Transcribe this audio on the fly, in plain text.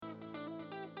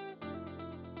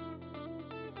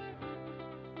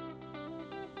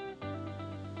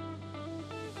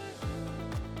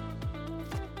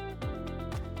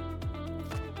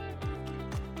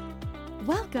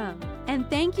Welcome, and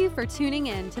thank you for tuning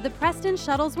in to the Preston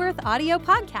Shuttlesworth audio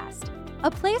podcast,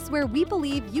 a place where we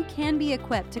believe you can be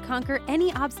equipped to conquer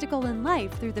any obstacle in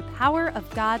life through the power of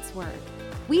God's Word.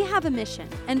 We have a mission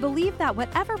and believe that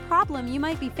whatever problem you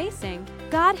might be facing,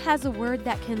 God has a word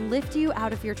that can lift you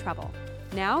out of your trouble.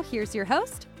 Now, here's your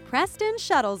host, Preston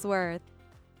Shuttlesworth.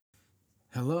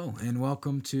 Hello, and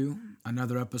welcome to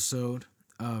another episode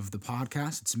of the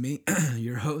podcast. It's me,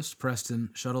 your host, Preston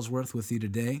Shuttlesworth, with you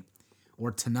today,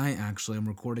 or tonight, actually. I'm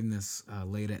recording this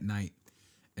late at night,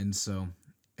 and so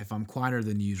if I'm quieter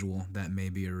than usual, that may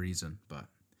be a reason, but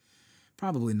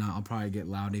probably not. I'll probably get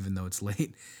loud even though it's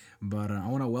late, but I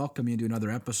want to welcome you to another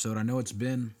episode. I know it's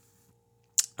been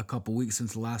a couple weeks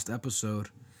since the last episode,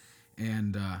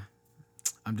 and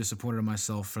I'm disappointed in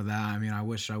myself for that. I mean, I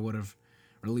wish I would have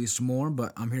released more,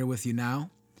 but I'm here with you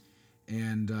now,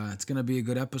 and it's going to be a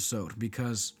good episode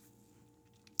because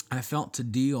I felt to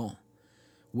deal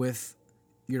with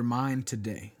your mind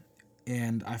today,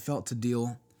 and I felt to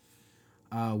deal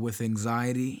with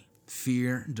anxiety,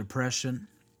 fear, depression.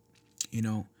 You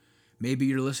know, maybe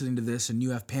you're listening to this and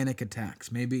you have panic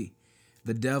attacks. Maybe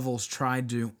the devil's tried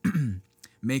to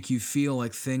make you feel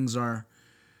like things are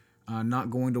not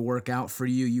going to work out for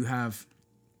you. You have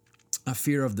a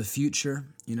fear of the future,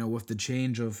 you know, with the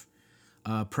change of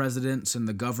presidents and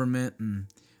the government. And,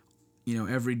 you know,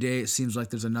 every day it seems like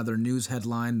there's another news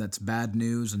headline that's bad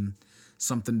news and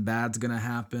something bad's going to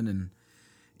happen and,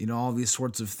 you know, all these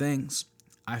sorts of things.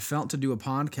 I felt to do a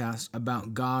podcast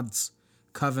about God's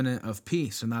covenant of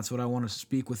peace, and that's what I want to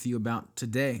speak with you about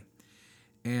today.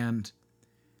 And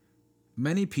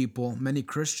many people, many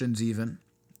Christians even,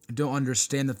 don't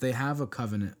understand that they have a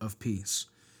covenant of peace,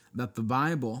 that the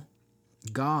Bible,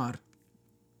 God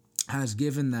has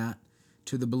given that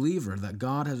to the believer, that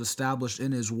God has established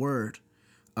in His Word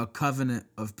a covenant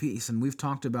of peace. And we've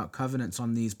talked about covenants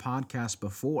on these podcasts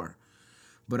before,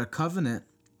 but a covenant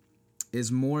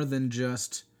is more than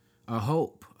just a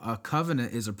hope. A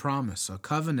covenant is a promise. A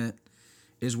covenant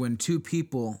is when two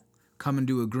people come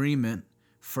into agreement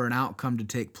for an outcome to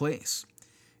take place.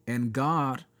 And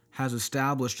God has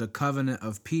established a covenant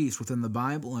of peace within the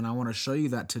Bible, and I want to show you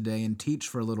that today and teach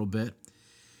for a little bit,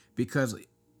 because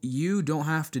you don't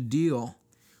have to deal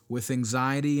with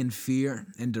anxiety and fear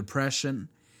and depression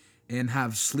and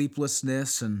have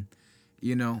sleeplessness and,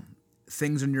 you know,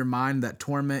 things in your mind that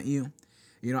torment you.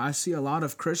 You know, I see a lot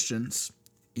of Christians,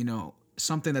 you know,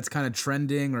 something that's kind of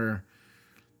trending or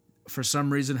for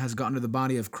some reason has gotten to the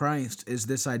body of Christ is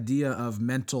this idea of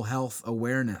mental health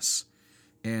awareness.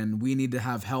 And we need to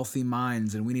have healthy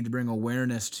minds, and we need to bring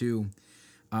awareness to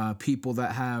people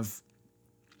that have,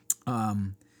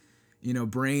 you know,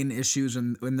 brain issues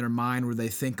in their mind where they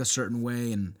think a certain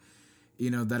way, and, you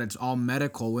know, that it's all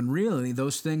medical, when really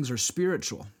those things are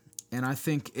spiritual. And I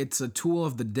think it's a tool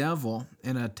of the devil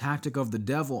and a tactic of the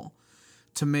devil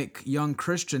to make young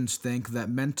Christians think that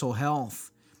mental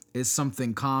health is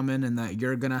something common and that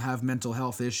you're going to have mental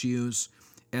health issues,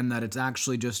 and that it's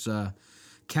actually just a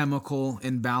chemical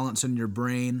imbalance in your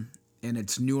brain and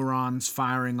it's neurons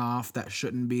firing off that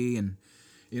shouldn't be, and,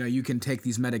 you know, you can take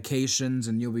these medications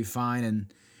and you'll be fine.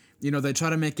 And, you know, they try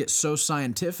to make it so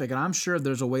scientific, and I'm sure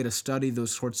there's a way to study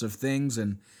those sorts of things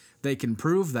and they can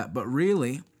prove that, but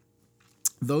really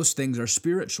those things are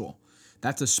spiritual.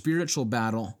 That's a spiritual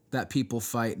battle that people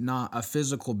fight, not a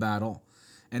physical battle,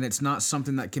 and it's not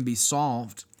something that can be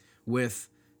solved with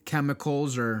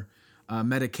chemicals or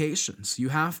medications. You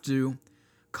have to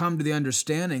come to the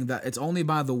understanding that it's only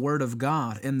by the Word of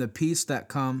God and the peace that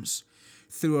comes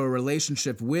through a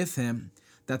relationship with Him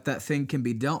that that thing can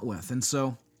be dealt with. And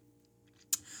so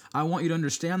I want you to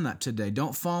understand that today.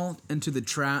 Don't fall into the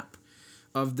trap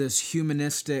of this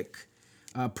humanistic,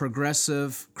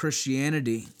 progressive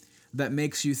Christianity that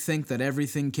makes you think that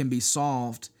everything can be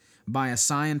solved by a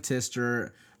scientist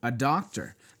or a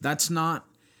doctor. That's not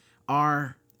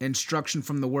our instruction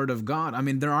from the Word of God. I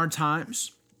mean, there are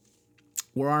times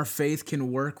where our faith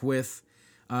can work with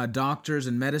doctors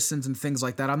and medicines and things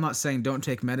like that. I'm not saying don't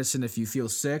take medicine if you feel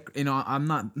sick. You know, I'm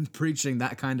not preaching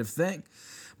that kind of thing.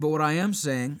 But what I am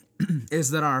saying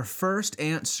is that our first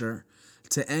answer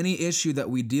to any issue that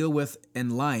we deal with in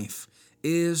life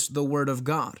is the Word of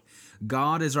God.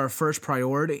 God is our first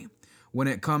priority when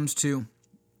it comes to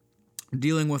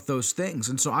dealing with those things.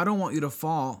 And so I don't want you to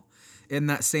fall in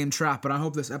that same trap, but I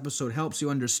hope this episode helps you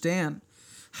understand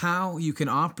how you can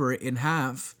operate and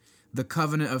have the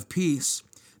covenant of peace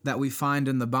that we find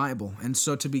in the Bible. And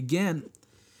so to begin,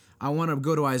 I want to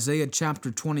go to Isaiah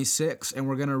chapter 26, and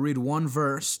we're going to read one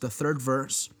verse, the third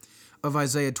verse of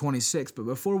Isaiah 26. But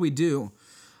before we do,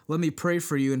 let me pray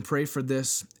for you and pray for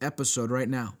this episode right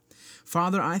now.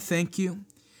 Father, I thank you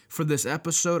for this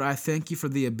episode. I thank you for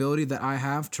the ability that I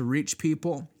have to reach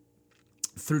people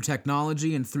through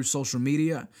technology and through social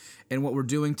media and what we're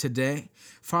doing today.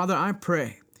 Father, I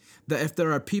pray that if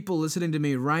there are people listening to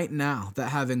me right now that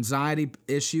have anxiety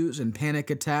issues and panic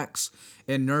attacks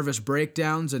and nervous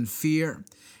breakdowns and fear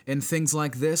and things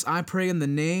like this, I pray in the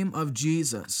name of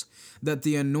Jesus that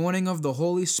the anointing of the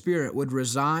Holy Spirit would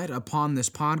reside upon this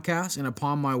podcast and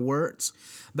upon my words.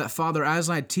 That, Father, as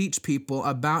I teach people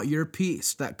about your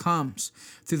peace that comes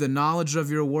through the knowledge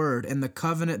of your word and the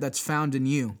covenant that's found in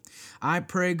you, I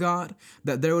pray, God,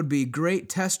 that there would be great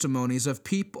testimonies of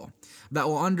people that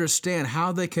will understand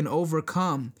how they can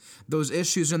overcome those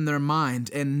issues in their mind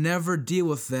and never deal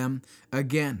with them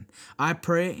again. I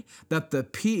pray that the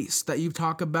peace that you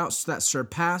talk about that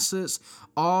surpasses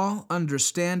all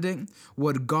understanding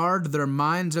would guard their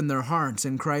minds and their hearts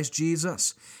in Christ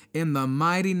Jesus. In the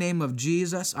mighty name of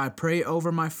Jesus, I pray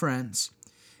over my friends.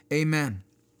 Amen.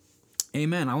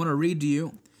 Amen. I want to read to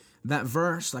you that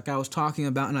verse like I was talking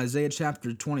about in Isaiah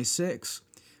chapter 26.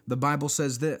 The Bible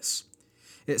says this.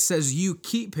 It says, "You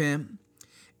keep him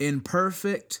in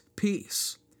perfect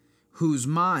peace, whose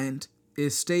mind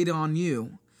is stayed on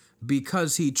you,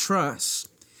 because he trusts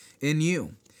in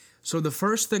you." So the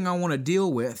first thing I want to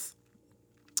deal with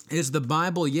is the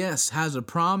Bible, yes, has a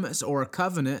promise or a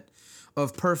covenant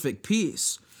of perfect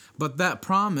peace, but that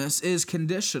promise is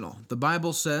conditional. The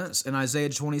Bible says in Isaiah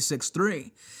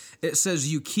 26:3, it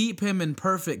says, "You keep him in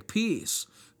perfect peace,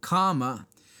 comma,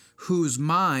 whose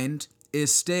mind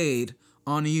is stayed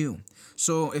on you."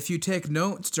 So if you take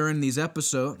notes during these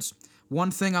episodes,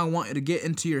 one thing I want you to get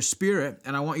into your spirit,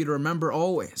 and I want you to remember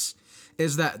always,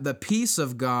 is that the peace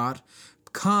of God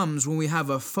comes when we have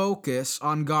a focus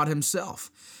on God himself.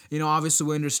 Obviously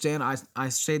we understand, I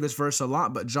say this verse a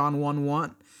lot, but John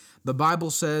 1:1, the Bible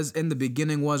says, "In the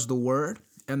beginning was the Word,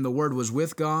 and the Word was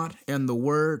with God, and the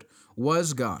Word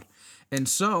was God." And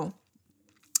so,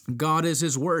 God is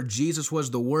his Word. Jesus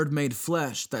was the Word made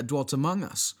flesh that dwelt among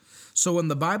us. So when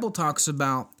the Bible talks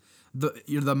about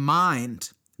the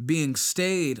mind being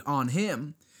stayed on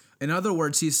him, in other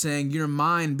words, he's saying your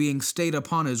mind being stayed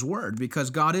upon his word, because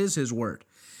God is his word.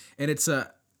 And it's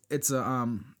a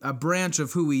branch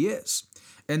of who he is.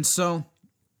 And so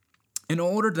in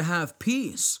order to have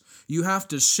peace, you have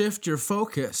to shift your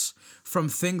focus from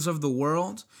things of the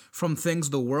world, from things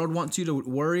the world wants you to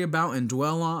worry about and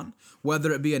dwell on,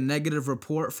 whether it be a negative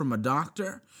report from a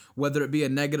doctor, whether it be a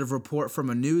negative report from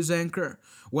a news anchor,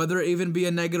 whether it even be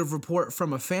a negative report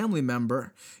from a family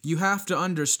member. You have to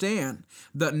understand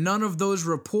that none of those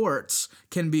reports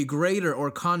can be greater or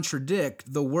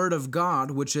contradict the Word of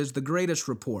God, which is the greatest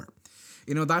report.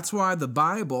 That's why the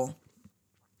Bible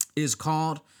is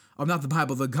called,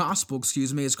 the gospel,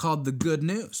 is called the good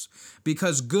news.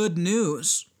 Because good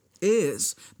news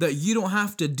is that you don't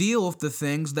have to deal with the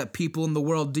things that people in the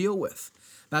world deal with.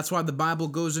 That's why the Bible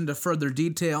goes into further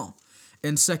detail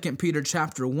in 2 Peter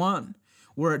chapter 1,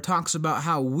 where it talks about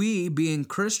how we, being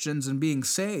Christians and being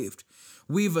saved,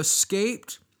 we've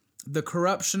escaped the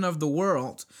corruption of the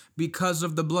world because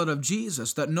of the blood of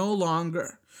Jesus, that no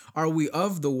longer are we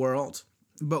of the world,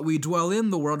 but we dwell in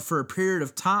the world for a period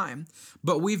of time,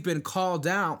 but we've been called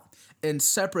out and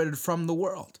separated from the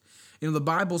world. The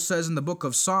Bible says in the book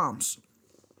of Psalms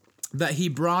that he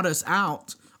brought us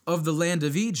out of the land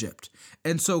of Egypt.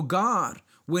 And so God,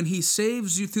 when he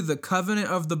saves you through the covenant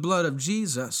of the blood of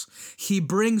Jesus, he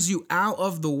brings you out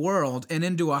of the world and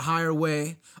into a higher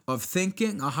way of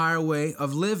thinking, a higher way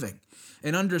of living.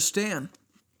 And understand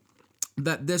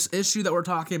that this issue that we're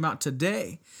talking about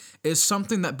today is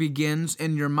something that begins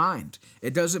in your mind.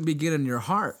 It doesn't begin in your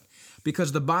heart,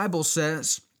 because the Bible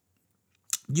says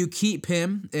you keep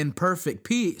him in perfect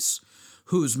peace,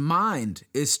 whose mind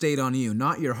is stayed on you,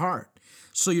 not your heart.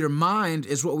 So your mind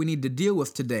is what we need to deal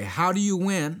with today. How do you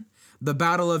win the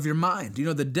battle of your mind?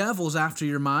 The devil's after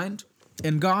your mind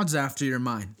and God's after your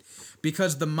mind,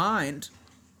 because the mind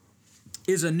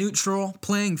is a neutral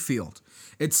playing field.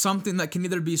 It's something that can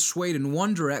either be swayed in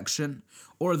one direction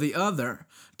or the other,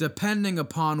 depending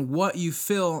upon what you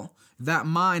fill that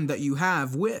mind that you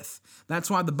have with. That's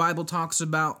why the Bible talks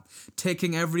about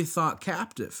taking every thought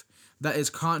captive that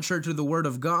is contrary to the word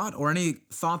of God, or any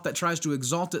thought that tries to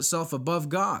exalt itself above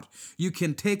God. You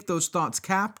can take those thoughts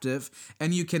captive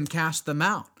and you can cast them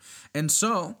out. And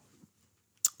so,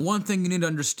 one thing you need to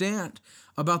understand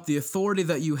about the authority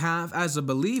that you have as a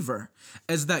believer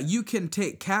is that you can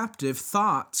take captive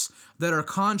thoughts that are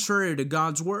contrary to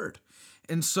God's word.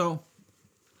 And so,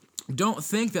 don't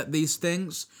think that these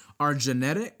things are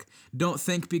genetic. Don't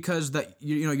think because that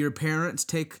your parents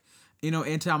take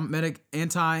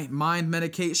anti-mind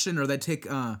medication, or they take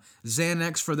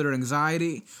Xanax for their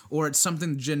anxiety, or it's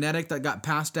something genetic that got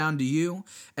passed down to you,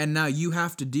 and now you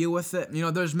have to deal with it.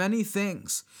 There's many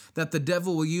things that the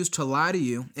devil will use to lie to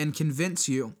you and convince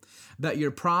you that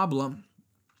your problem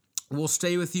will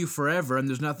stay with you forever and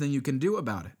there's nothing you can do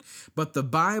about it. But the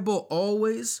Bible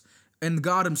always, and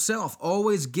God himself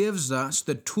always, gives us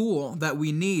the tool that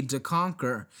we need to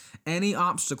conquer any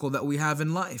obstacle that we have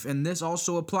in life. And this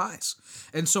also applies.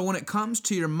 And so when it comes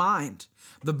to your mind,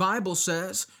 the Bible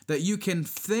says that you can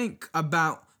think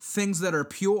about things that are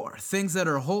pure, things that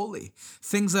are holy,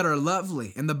 things that are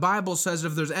lovely. And the Bible says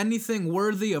if there's anything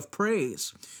worthy of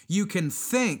praise, you can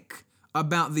think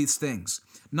about these things.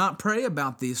 Not pray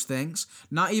about these things,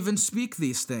 not even speak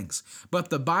these things. But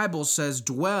the Bible says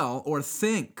dwell or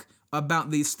think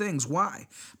about these things. Why?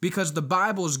 Because the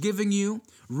Bible is giving you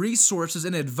resources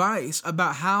and advice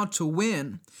about how to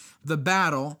win the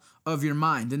battle of your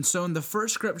mind. And so in the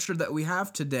first scripture that we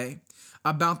have today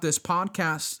about this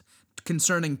podcast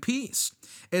concerning peace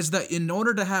is that in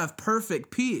order to have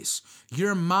perfect peace,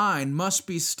 your mind must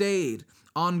be stayed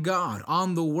on God,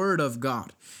 on the Word of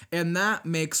God. And that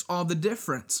makes all the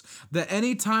difference. That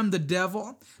anytime the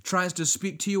devil tries to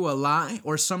speak to you a lie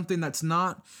or something that's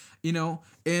not,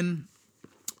 in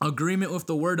agreement with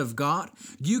the Word of God,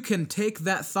 you can take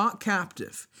that thought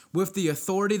captive with the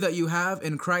authority that you have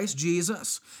in Christ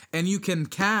Jesus, and you can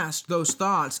cast those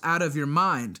thoughts out of your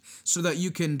mind so that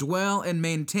you can dwell and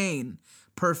maintain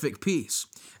perfect peace.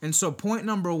 And so point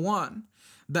number one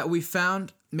that we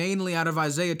found mainly out of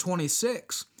Isaiah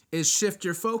 26 is shift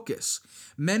your focus.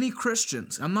 Many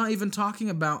Christians, I'm not even talking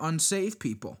about unsaved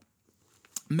people,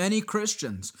 many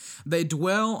Christians, they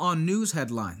dwell on news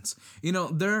headlines.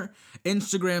 Their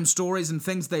Instagram stories and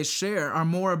things they share are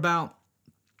more about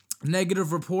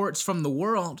negative reports from the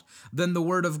world than the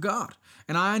Word of God.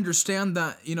 And I understand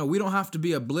that, we don't have to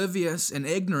be oblivious and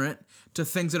ignorant to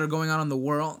things that are going on in the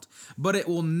world, but it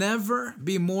will never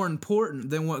be more important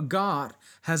than what God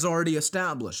has already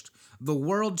established. The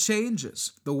world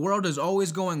changes. The world is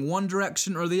always going one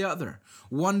direction or the other.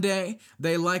 One day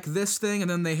they like this thing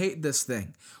and then they hate this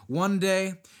thing. One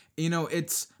day,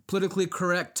 it's politically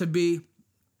correct to be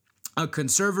a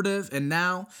conservative, and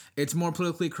now it's more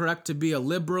politically correct to be a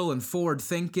liberal and forward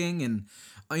thinking and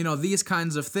these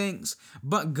kinds of things.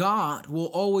 But God will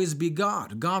always be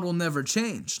God. God will never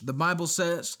change. The Bible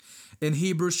says in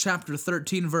Hebrews chapter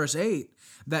 13, verse 8,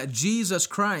 that Jesus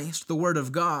Christ, the Word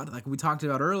of God, like we talked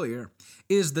about earlier,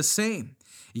 is the same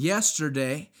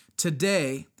yesterday,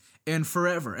 today, and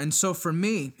forever. And so for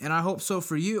me, and I hope so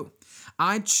for you,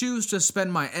 I choose to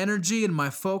spend my energy and my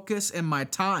focus and my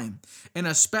time, and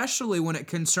especially when it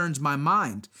concerns my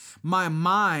mind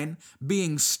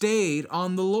being stayed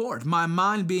on the Lord, my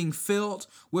mind being filled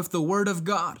with the Word of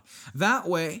God. That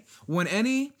way, when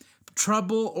any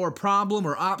trouble or problem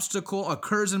or obstacle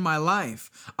occurs in my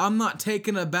life, I'm not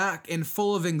taken aback and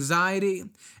full of anxiety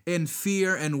and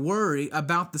fear and worry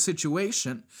about the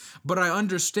situation, but I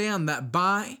understand that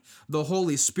by the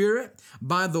Holy Spirit,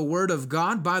 by the Word of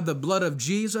God, by the blood of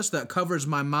Jesus that covers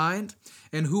my mind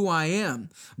and who I am,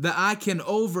 that I can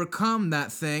overcome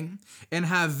that thing and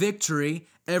have victory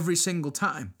every single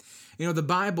time. The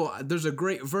Bible, there's a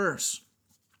great verse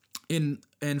in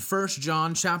 1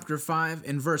 John chapter 5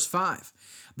 and verse 5.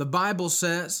 The Bible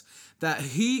says that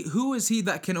who is he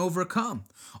that can overcome?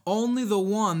 Only the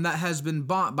one that has been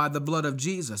bought by the blood of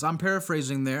Jesus. I'm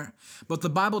paraphrasing there, but the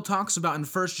Bible talks about in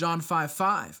 1 John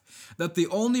 5:5 that the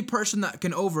only person that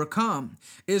can overcome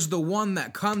is the one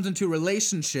that comes into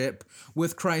relationship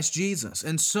with Christ Jesus.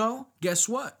 And so, guess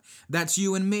what? That's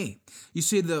you and me. You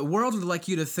see, the world would like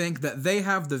you to think that they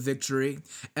have the victory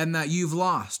and that you've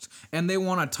lost. And they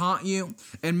want to taunt you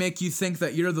and make you think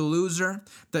that you're the loser,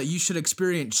 that you should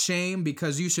experience shame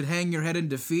because you should hang your head in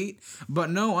defeat. But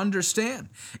no, understand,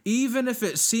 even if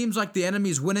it seems like the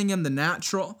enemy's winning in the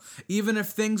natural, even if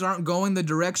things aren't going the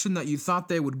direction that you thought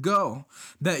they would go,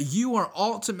 that you are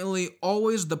ultimately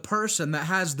always the person that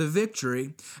has the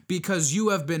victory because you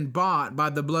have been bought by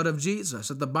the blood of Jesus.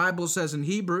 That the Bible says in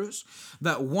Hebrews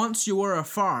that once you were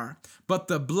afar, but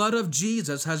the blood of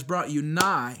Jesus has brought you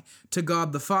nigh to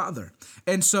God the Father.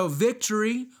 And so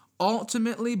victory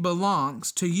ultimately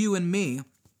belongs to you and me,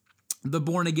 the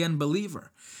born-again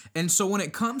believer. And so when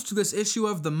it comes to this issue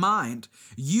of the mind,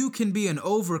 you can be an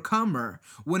overcomer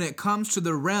when it comes to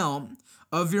the realm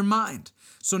of your mind.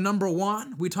 So number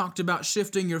one, we talked about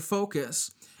shifting your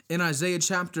focus in Isaiah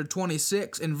chapter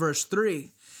 26 and verse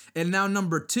 3. And now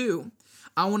number two,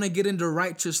 I want to get into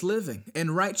righteous living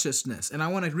and righteousness. And I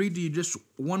want to read to you just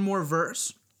one more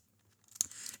verse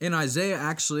in Isaiah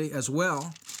actually as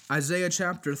well, Isaiah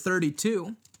chapter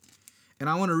 32, and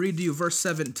I want to read to you verse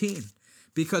 17,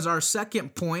 because our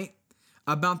second point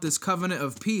about this covenant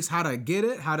of peace, how to get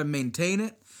it, how to maintain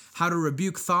it, how to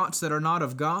rebuke thoughts that are not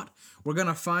of God, we're going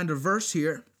to find a verse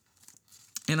here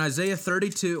in Isaiah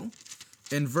 32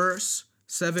 in verse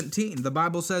 17. The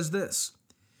Bible says this,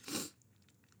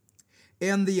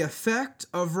 "And the effect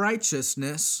of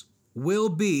righteousness will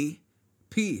be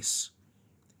peace,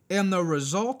 and the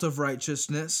result of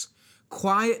righteousness,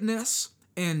 quietness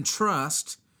and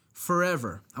trust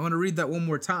forever." I want to read that one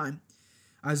more time.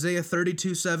 Isaiah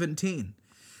 32:17.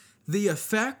 "The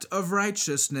effect of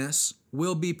righteousness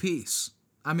will be peace."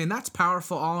 I mean, that's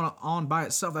powerful all on by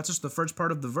itself. That's just the first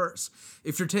part of the verse.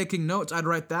 If you're taking notes, I'd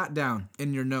write that down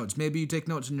in your notes. Maybe you take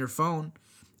notes in your phone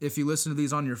if you listen to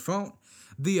these on your phone.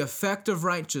 The effect of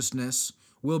righteousness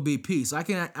will be peace. I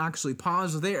can actually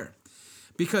pause there,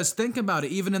 because think about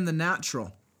it, even in the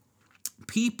natural,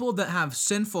 people that have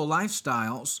sinful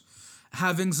lifestyles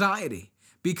have anxiety,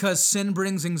 because sin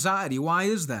brings anxiety. Why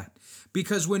is that?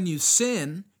 Because when you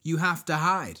sin, you have to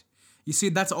hide. You see,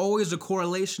 that's always a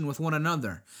correlation with one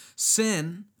another.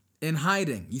 Sin and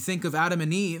hiding. You think of Adam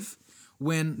and Eve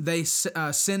when they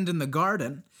sinned in the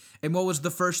garden, and what was the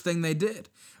first thing they did?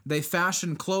 They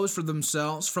fashioned clothes for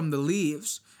themselves from the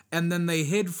leaves, and then they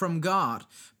hid from God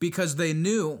because they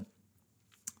knew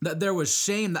that there was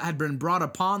shame that had been brought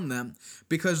upon them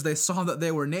because they saw that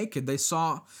they were naked. They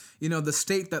saw, the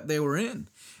state that they were in.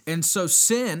 And so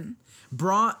sin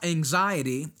brought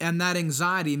anxiety, and that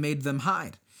anxiety made them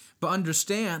hide. But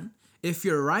understand, if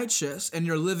you're righteous and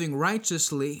you're living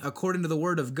righteously according to the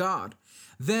word of God,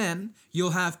 then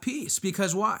you'll have peace.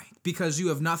 Because why? Because you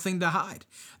have nothing to hide.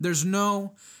 There's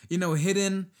no,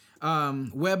 hidden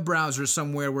web browser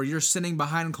somewhere where you're sitting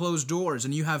behind closed doors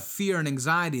and you have fear and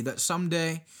anxiety that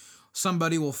someday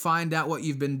somebody will find out what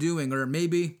you've been doing. Or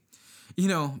maybe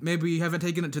you haven't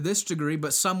taken it to this degree,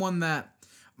 but someone that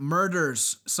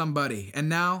murders somebody, and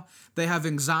now they have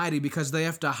anxiety because they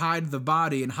have to hide the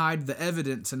body and hide the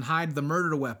evidence and hide the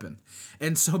murder weapon.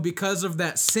 And so because of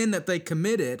that sin that they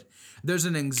committed, there's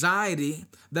an anxiety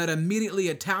that immediately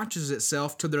attaches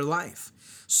itself to their life.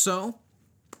 So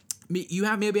you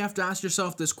maybe have to ask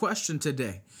yourself this question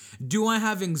today. Do I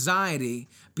have anxiety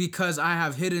because I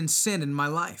have hidden sin in my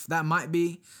life? That might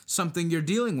be something you're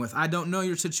dealing with. I don't know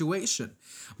your situation.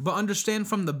 But understand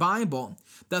from the Bible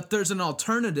that there's an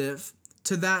alternative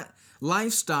to that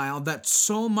lifestyle that's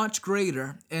so much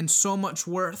greater and so much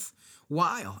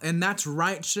worthwhile, and that's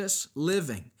righteous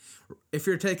living. If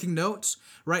you're taking notes,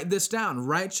 write this down.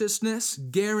 Righteousness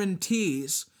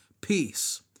guarantees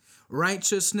peace.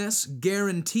 Righteousness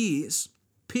guarantees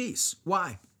peace.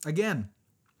 Why? Again,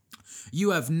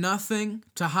 you have nothing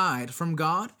to hide from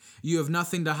God. You have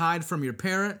nothing to hide from your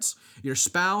parents, your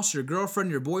spouse, your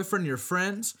girlfriend, your boyfriend, your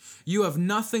friends. You have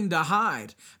nothing to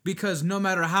hide, because no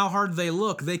matter how hard they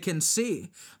look, they can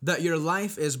see that your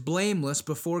life is blameless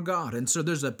before God. And so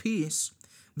there's a peace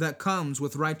that comes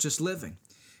with righteous living.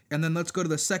 And then let's go to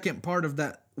the second part of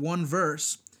that one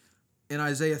verse in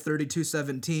Isaiah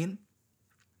 32:17.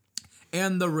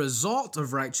 "And the result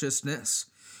of righteousness,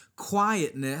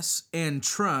 quietness and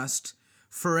trust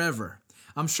forever."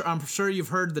 I'm sure you've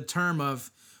heard the term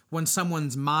of when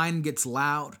someone's mind gets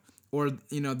loud, or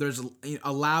there's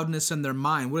a loudness in their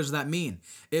mind. What does that mean?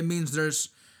 It means there's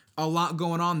a lot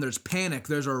going on. There's panic.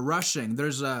 There's a rushing.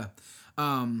 There's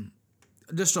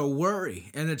just a worry,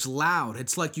 and it's loud.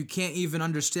 It's like you can't even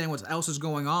understand what else is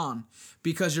going on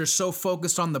because you're so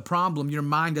focused on the problem. Your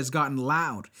mind has gotten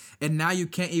loud, and now you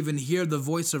can't even hear the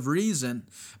voice of reason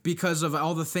because of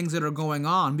all the things that are going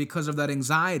on, because of that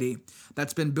anxiety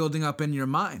that's been building up in your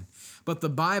mind. But the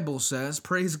Bible says,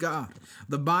 praise God,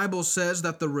 the Bible says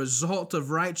that the result of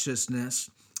righteousness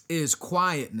is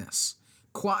quietness.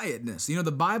 Quietness. The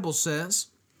Bible says,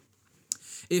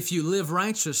 if you live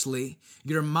righteously,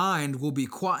 your mind will be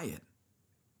quiet.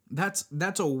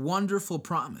 That's a wonderful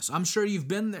promise. I'm sure you've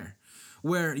been there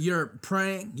where you're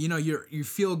praying, you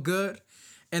feel good,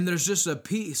 and there's just a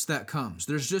peace that comes.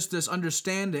 There's just this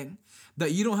understanding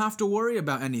that you don't have to worry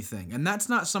about anything. And that's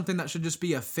not something that should just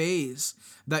be a phase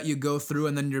that you go through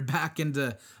and then you're back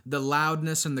into the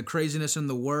loudness and the craziness and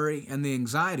the worry and the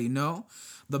anxiety. No,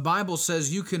 the Bible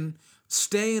says you can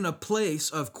stay in a place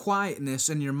of quietness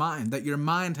in your mind, that your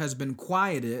mind has been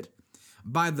quieted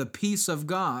by the peace of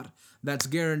God that's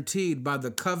guaranteed by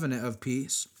the covenant of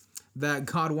peace that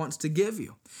God wants to give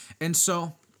you. And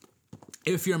so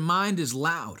if your mind is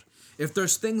loud, if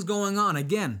there's things going on,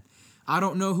 again, I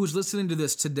don't know who's listening to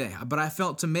this today, but I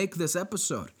felt to make this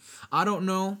episode. I don't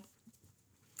know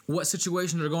what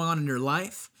situations are going on in your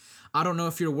life. I don't know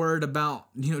if you're worried about,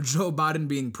 Joe Biden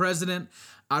being president.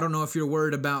 I don't know if you're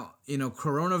worried about,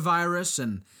 coronavirus,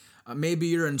 and maybe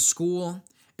you're in school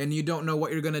and you don't know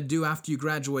what you're going to do after you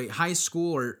graduate high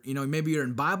school, or, maybe you're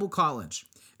in Bible college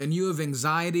and you have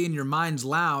anxiety and your mind's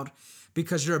loud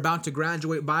because you're about to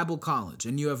graduate Bible college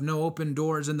and you have no open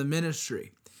doors in the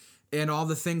ministry, and all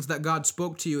the things that God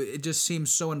spoke to you, it just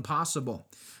seems so impossible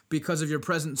because of your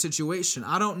present situation.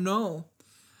 I don't know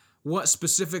what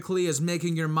specifically is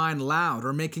making your mind loud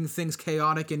or making things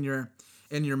chaotic in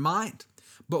your mind.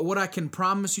 But what I can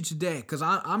promise you today, because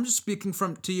I'm just speaking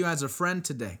to you as a friend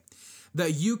today,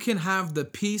 that you can have the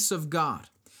peace of God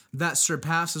that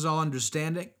surpasses all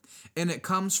understanding. And it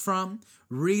comes from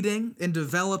reading and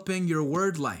developing your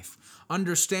word life,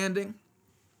 understanding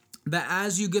that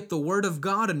as you get the word of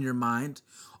God in your mind,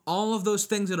 all of those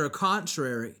things that are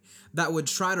contrary, that would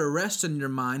try to rest in your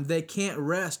mind, they can't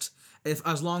rest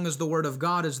as long as the word of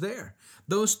God is there.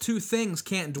 Those two things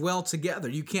can't dwell together.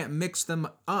 You can't mix them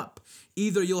up.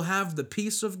 Either you'll have the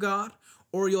peace of God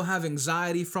or you'll have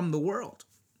anxiety from the world.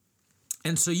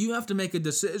 And so you have to make a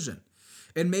decision.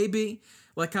 And maybe,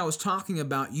 like I was talking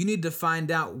about, you need to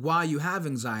find out why you have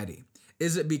anxiety.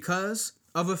 Is it because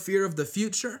of a fear of the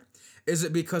future? Is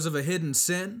it because of a hidden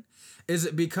sin? Is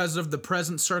it because of the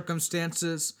present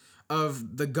circumstances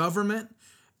of the government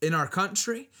in our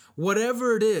country?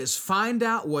 Whatever it is, find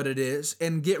out what it is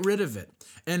and get rid of it.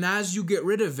 And as you get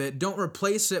rid of it, don't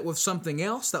replace it with something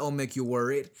else that will make you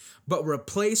worried, but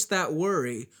replace that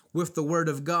worry with the word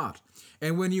of God.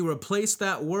 And when you replace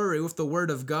that worry with the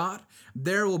word of God,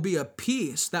 there will be a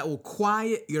peace that will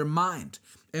quiet your mind.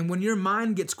 And when your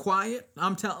mind gets quiet,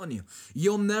 I'm telling you,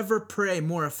 you'll never pray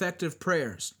more effective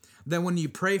prayers than when you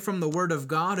pray from the word of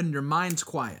God and your mind's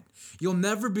quiet. You'll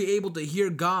never be able to hear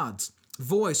God's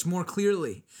voice more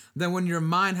clearly than when your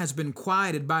mind has been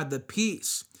quieted by the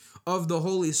peace of the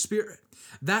Holy Spirit.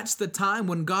 That's the time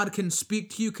when God can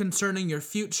speak to you concerning your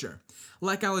future.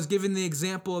 Like I was giving the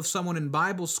example of someone in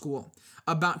Bible school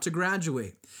about to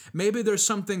graduate. Maybe there's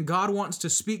something God wants to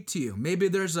speak to you. Maybe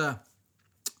there's a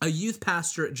youth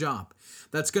pastorate job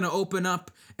that's going to open up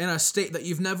in a state that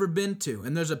you've never been to.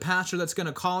 And there's a pastor that's going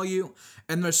to call you,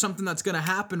 and there's something that's going to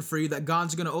happen for you that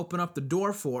God's going to open up the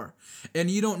door for. And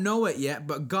you don't know it yet,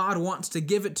 but God wants to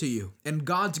give it to you. And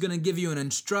God's going to give you an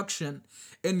instruction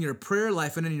in your prayer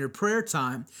life and in your prayer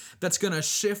time that's going to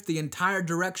shift the entire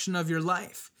direction of your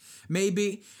life.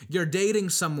 Maybe you're dating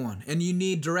someone and you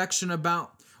need direction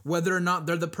about whether or not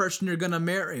they're the person you're going to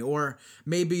marry, or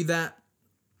maybe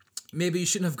you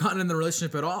shouldn't have gotten in the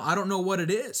relationship at all. I don't know what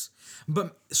it is.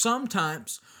 But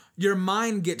sometimes your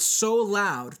mind gets so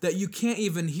loud that you can't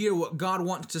even hear what God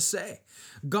wants to say.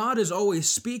 God is always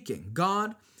speaking.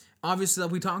 God, obviously,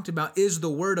 like we talked about, is the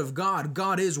word of God.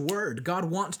 God is word. God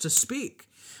wants to speak.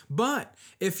 But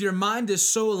if your mind is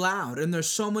so loud and there's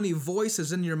so many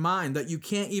voices in your mind that you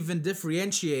can't even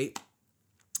differentiate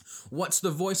what's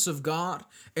the voice of God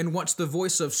and what's the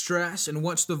voice of stress and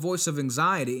what's the voice of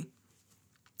anxiety,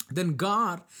 then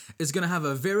God is going to have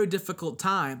a very difficult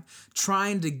time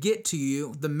trying to get to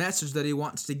you the message that he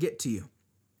wants to get to you.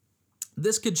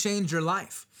 This could change your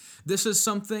life. This is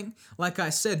something, like I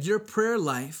said, your prayer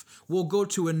life will go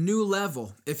to a new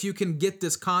level if you can get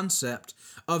this concept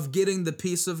of getting the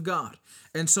peace of God.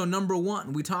 And so number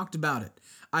one, we talked about it.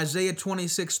 Isaiah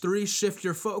 26:3, shift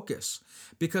your focus,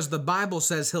 because the Bible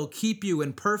says he'll keep you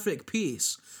in perfect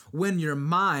peace when your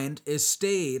mind is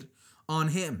stayed on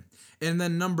him. And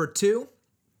then number two,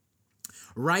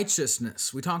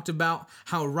 righteousness. We talked about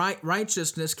how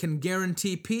righteousness can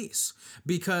guarantee peace,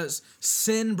 because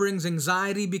sin brings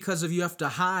anxiety because you have to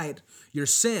hide your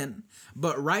sin,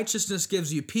 but righteousness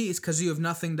gives you peace because you have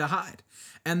nothing to hide.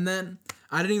 And then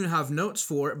I didn't even have notes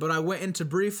for it, but I went into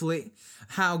briefly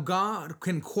how God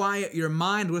can quiet your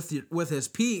mind with his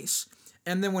peace.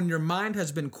 And then when your mind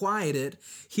has been quieted,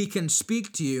 he can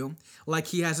speak to you like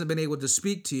he hasn't been able to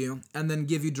speak to you, and then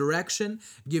give you direction,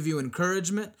 give you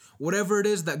encouragement. Whatever it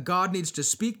is that God needs to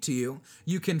speak to you,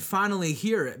 you can finally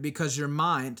hear it because your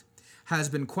mind has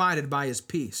been quieted by his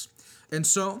peace. And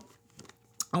so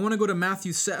I want to go to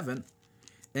Matthew 7,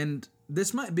 and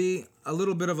this might be a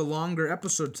little bit of a longer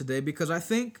episode today because I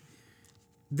think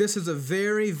this is a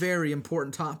very, very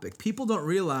important topic. People don't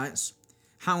realize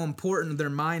how important their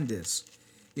mind is.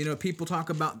 People talk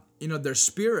about, their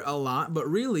spirit a lot, but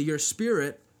really your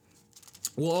spirit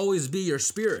will always be your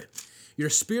spirit. Your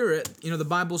spirit, the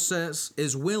Bible says,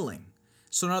 is willing.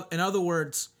 So in other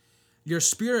words, your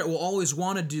spirit will always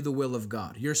want to do the will of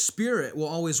God. Your spirit will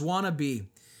always want to be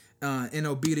in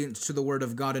obedience to the word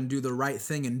of God and do the right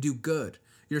thing and do good.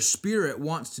 Your spirit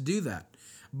wants to do that.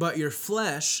 but your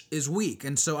flesh is weak.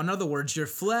 And so, in other words, your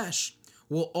flesh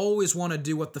will always want to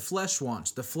do what the flesh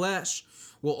wants. The flesh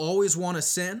will always want to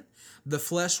sin. The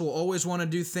flesh will always want to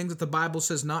do things that the Bible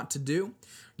says not to do.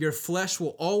 Your flesh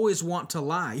will always want to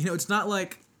lie. It's not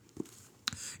like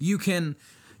you can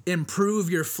improve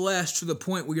your flesh to the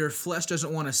point where your flesh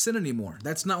doesn't want to sin anymore.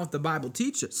 That's not what the Bible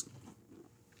teaches.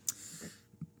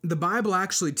 The Bible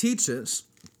actually teaches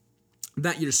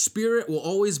that your spirit will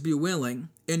always be willing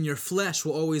and your flesh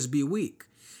will always be weak.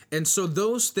 And so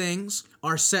those things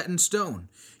are set in stone.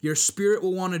 Your spirit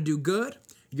will want to do good.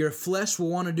 Your flesh will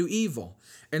want to do evil.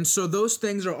 And so those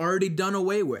things are already done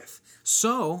away with.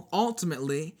 So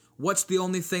ultimately, what's the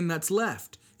only thing that's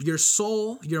left? Your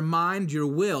soul, your mind, your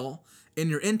will, and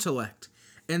your intellect.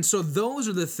 And so those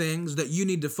are the things that you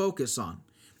need to focus on.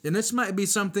 And this might be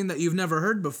something that you've never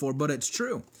heard before, but it's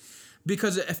true.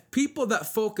 Because if people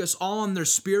that focus all on their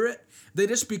spirit, they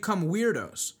just become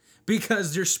weirdos.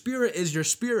 Because your spirit is your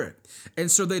spirit. And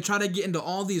so they try to get into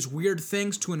all these weird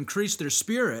things to increase their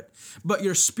spirit. But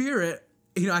your spirit,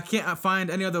 I can't find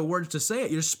any other words to say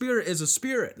it. Your spirit is a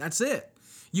spirit. That's it.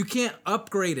 You can't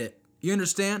upgrade it. You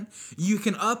understand? You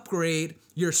can upgrade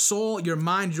your soul, your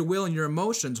mind, your will, and your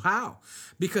emotions. How?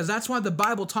 Because that's why the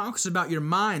Bible talks about your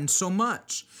mind so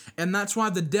much. And that's why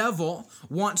the devil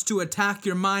wants to attack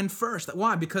your mind first.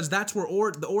 Why? Because that's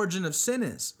where the origin of sin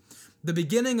is. The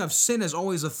beginning of sin is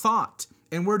always a thought.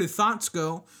 And where do thoughts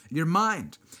go? Your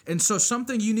mind. And so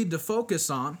something you need to focus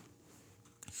on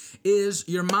is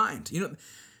your mind.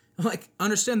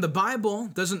 Understand, the Bible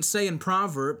doesn't say in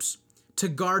Proverbs to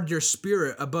guard your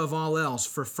spirit above all else,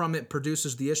 for from it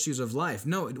produces the issues of life.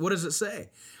 No, what does it say?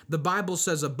 The Bible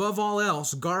says, above all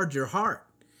else, guard your heart,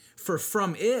 for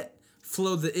from it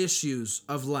flow the issues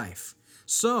of life.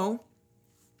 So,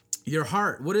 your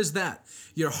heart, what is that?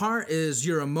 Your heart is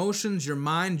your emotions, your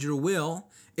mind, your will,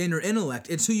 and your intellect.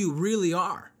 It's who you really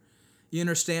are. You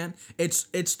understand?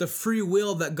 It's the free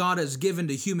will that God has given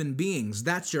to human beings.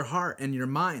 That's your heart and your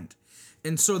mind.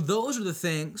 And so those are the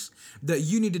things that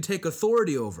you need to take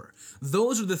authority over.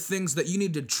 Those are the things that you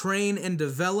need to train and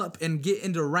develop and get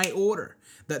into right order.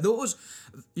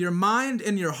 Your mind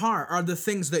and your heart are the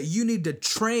things that you need to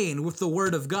train with the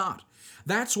Word of God.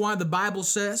 That's why the Bible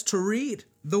says to read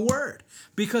the Word.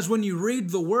 Because when you read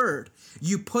the Word,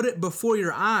 you put it before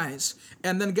your eyes,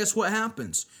 and then guess what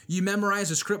happens? You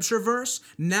memorize a scripture verse.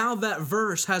 Now that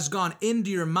verse has gone into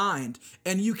your mind,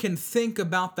 and you can think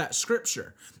about that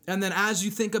scripture. And then as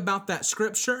you think about that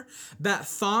scripture, that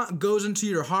thought goes into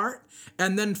your heart,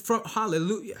 and then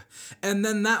hallelujah. And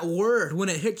then that word, when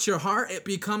it hits your heart, it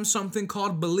becomes something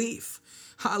called belief.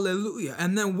 Hallelujah.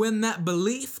 And then when that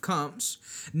belief comes,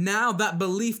 now that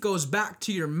belief goes back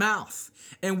to your mouth.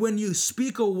 And when you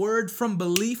speak a word from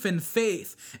belief and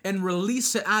faith and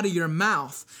release it out of your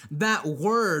mouth, that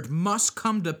word must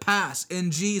come to pass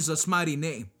in Jesus' mighty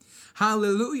name.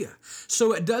 Hallelujah.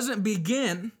 So it doesn't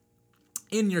begin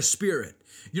in your spirit.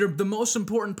 The most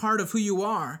important part of who you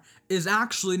are is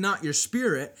actually not your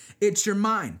spirit, it's your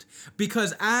mind.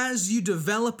 Because as you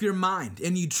develop your mind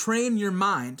and you train your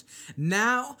mind,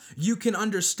 now you can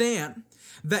understand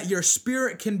that your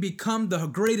spirit can become the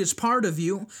greatest part of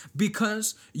you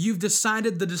because you've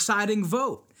decided the deciding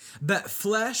vote. That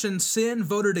flesh and sin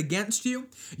voted against you,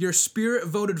 your spirit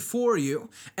voted for you,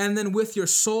 and then with your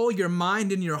soul, your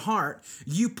mind, and your heart,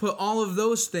 you put all of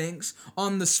those things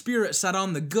on the spirit side,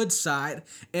 on the good side,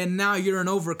 and now you're an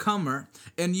overcomer,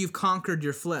 and you've conquered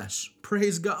your flesh.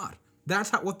 Praise God.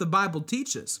 That's what the Bible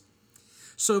teaches.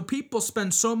 So people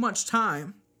spend so much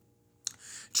time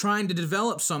trying to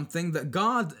develop something that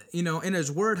God, in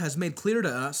His Word has made clear to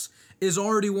us is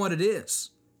already what it is.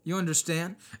 You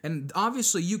understand? And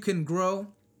obviously you can grow,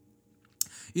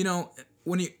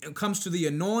 when it comes to the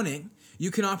anointing,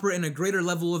 you can operate in a greater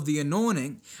level of the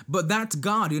anointing, but that's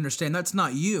God, you understand? That's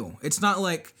not you. It's not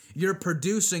like you're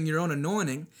producing your own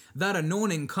anointing. That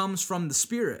anointing comes from the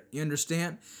Spirit, you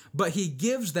understand? But He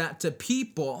gives that to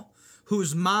people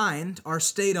whose mind are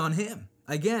stayed on Him.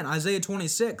 Again, Isaiah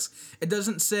 26, it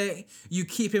doesn't say you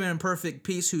keep him in perfect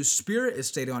peace whose spirit is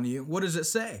stayed on you. What does it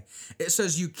say? It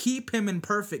says you keep him in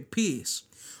perfect peace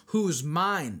whose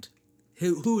mind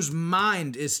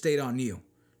is stayed on you,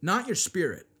 not your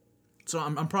spirit. So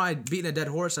I'm probably beating a dead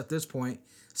horse at this point,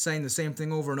 saying the same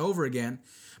thing over and over again,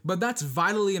 but that's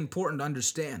vitally important to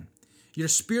understand. Your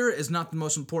spirit is not the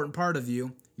most important part of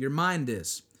you, your mind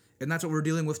is. And that's what we're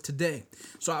dealing with today.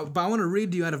 So I want to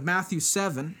read to you out of Matthew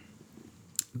 7,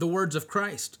 the words of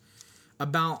Christ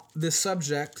about this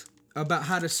subject, about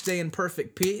how to stay in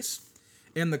perfect peace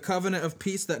and the covenant of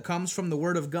peace that comes from the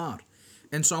Word of God.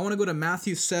 And so I want to go to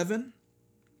Matthew 7,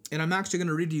 and I'm actually going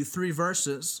to read to you 3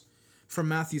 verses from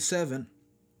Matthew 7,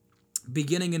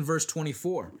 beginning in verse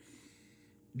 24.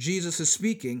 Jesus is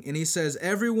speaking, and he says,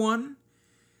 "Everyone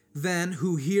then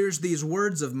who hears these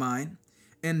words of mine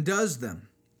and does them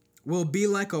will be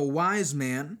like a wise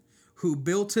man who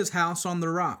built his house on the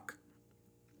rock.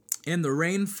 And the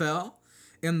rain fell,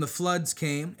 and the floods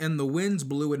came, and the winds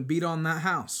blew and beat on that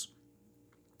house.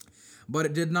 But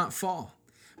it did not fall,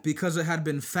 because it had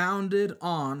been founded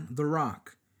on the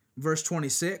rock." Verse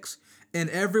 26, "And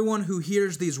everyone who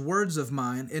hears these words of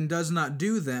mine and does not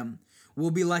do them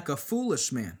will be like a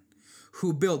foolish man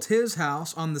who built his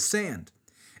house on the sand.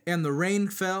 And the rain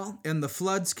fell, and the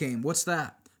floods came." What's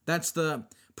that? That's the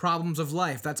problems of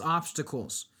life. That's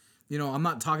obstacles. I'm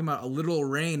not talking about a literal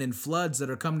rain and floods that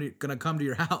are going to come to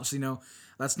your house.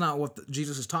 That's not what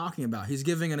Jesus is talking about. He's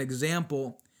giving an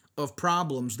example of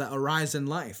problems that arise in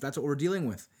life. That's what we're dealing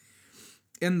with.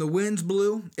 "And the winds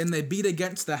blew, and they beat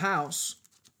against the house."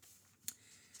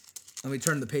 Let me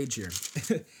turn the page here.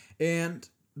 "And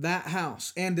that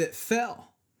house, and it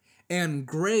fell, and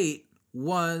great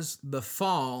was the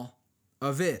fall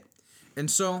of it." And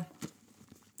so,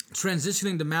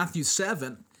 transitioning to Matthew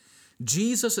 7,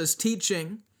 Jesus is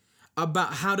teaching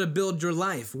about how to build your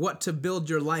life, what to build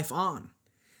your life on.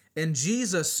 And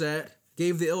Jesus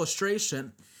gave the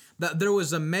illustration that there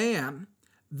was a man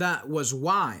that was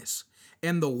wise,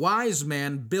 and the wise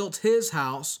man built his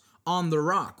house on the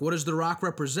rock. What does the rock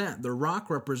represent? The rock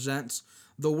represents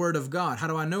the word of God. How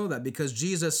do I know that? Because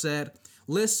Jesus said,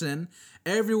 "Listen,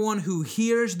 everyone who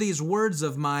hears these words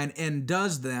of mine and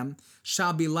does them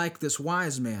shall be like this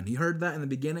wise man." You heard that in the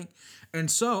beginning? And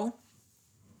so,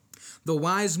 the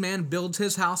wise man builds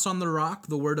his house on the rock,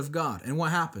 the word of God. And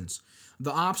what happens?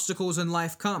 The obstacles in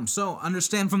life come. So,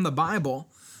 understand from the Bible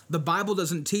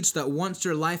doesn't teach that once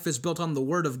your life is built on the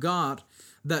word of God,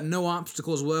 that no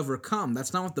obstacles will ever come.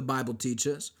 That's not what the Bible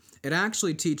teaches. It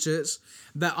actually teaches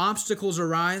that obstacles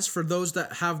arise for those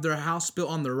that have their house built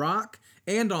on the rock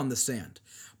and on the sand.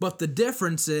 But the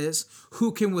difference is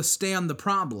who can withstand the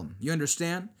problem. You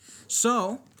understand?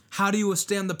 So, how do you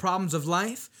withstand the problems of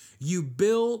life? You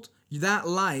build that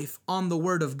life on the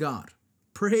word of God.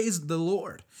 Praise the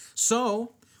Lord.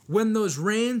 So, when those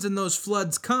rains and those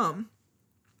floods come,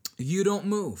 you don't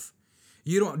move.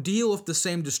 You don't deal with the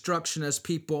same destruction as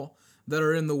people that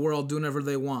are in the world doing whatever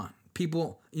they want.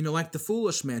 People, like the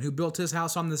foolish man who built his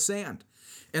house on the sand,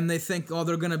 and they think,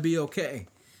 they're going to be okay.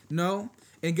 No.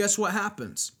 And guess what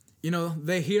happens?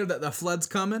 They hear that the flood's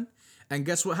coming, and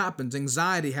guess what happens?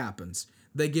 Anxiety happens.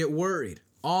 They get worried.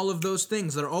 All of those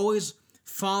things that are always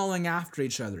following after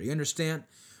each other. You understand?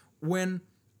 When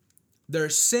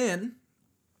there's sin,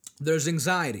 there's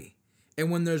anxiety. And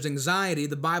when there's anxiety,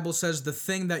 the Bible says the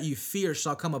thing that you fear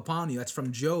shall come upon you. That's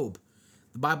from Job.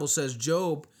 The Bible says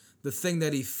Job, the thing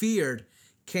that he feared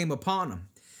came upon him.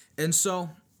 And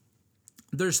so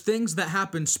there's things that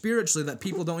happen spiritually that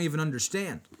people don't even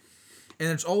understand. And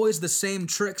it's always the same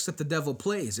tricks that the devil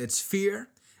plays. It's fear,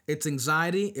 it's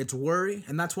anxiety, it's worry.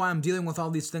 And that's why I'm dealing with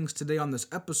all these things today on this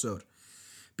episode.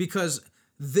 Because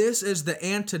this is the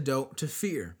antidote to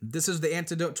fear. This is the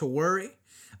antidote to worry.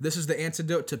 This is the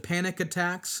antidote to panic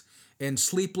attacks and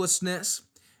sleeplessness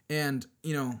and,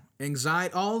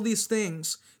 anxiety. All these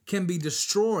things can be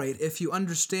destroyed if you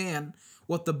understand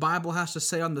what the Bible has to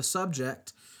say on the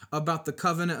subject about the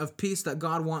covenant of peace that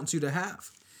God wants you to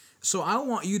have. So I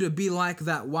want you to be like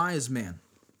that wise man.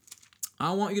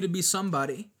 I want you to be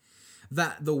somebody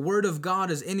that the word of God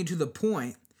is in you to the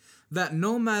point that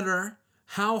no matter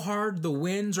how hard the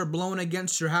winds are blowing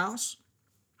against your house,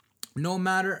 no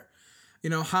matter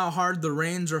how hard the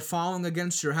rains are falling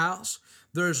against your house,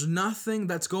 there's nothing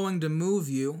that's going to move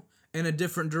you in a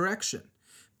different direction,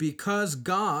 because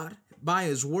God, by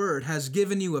his word, has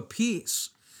given you a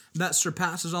peace that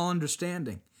surpasses all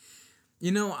understanding.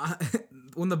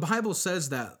 When the Bible says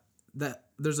that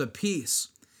there's a peace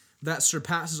that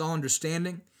surpasses all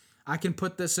understanding, I can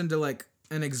put this into like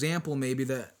an example maybe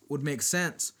that would make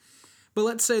sense. But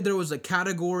let's say there was a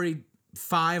Category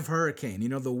 5 hurricane,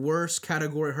 the worst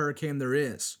category hurricane there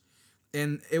is.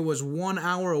 And it was 1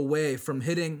 hour away from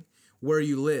hitting where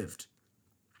you lived.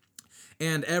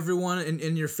 And everyone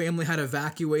in your family had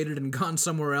evacuated and gone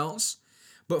somewhere else.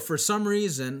 But for some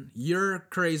reason, your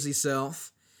crazy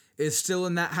self is still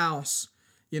in that house,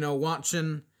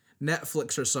 watching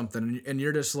Netflix or something. And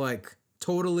you're just like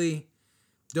totally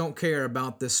don't care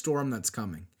about this storm that's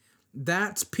coming.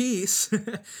 That's peace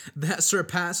that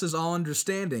surpasses all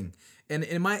understanding. And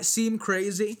it might seem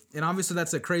crazy, and obviously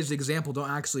that's a crazy example. Don't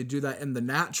actually do that in the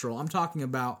natural. I'm talking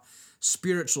about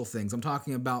spiritual things. I'm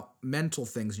talking about mental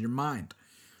things in your mind.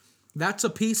 That's a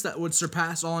peace that would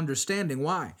surpass all understanding.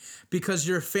 Why? Because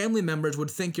your family members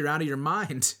would think you're out of your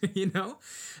mind,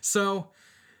 So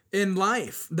in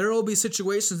life, there will be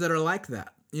situations that are like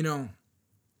that, we're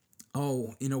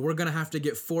going to have to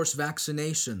get forced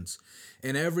vaccinations,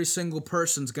 and every single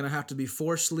person's going to have to be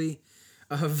forcibly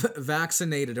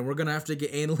vaccinated, and we're going to have to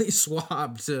get anally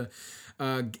swabbed to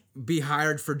be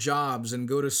hired for jobs and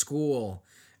go to school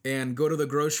and go to the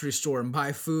grocery store and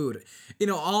buy food.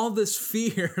 All this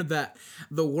fear that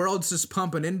the world's just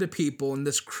pumping into people and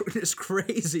this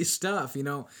crazy stuff,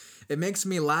 it makes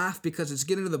me laugh because it's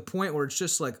getting to the point where it's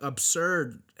just like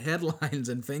absurd headlines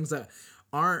and things that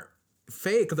aren't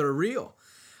fake, they're real.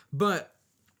 But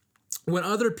when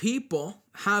other people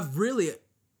have really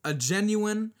a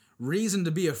genuine reason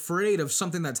to be afraid of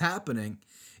something that's happening,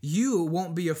 you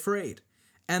won't be afraid.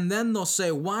 And then they'll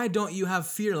say, why don't you have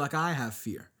fear like I have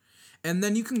fear? And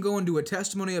then you can go and do a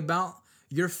testimony about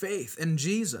your faith in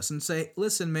Jesus and say,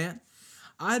 listen, man,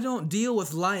 I don't deal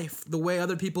with life the way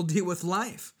other people deal with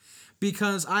life,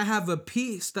 because I have a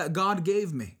peace that God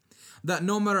gave me, that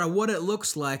no matter what it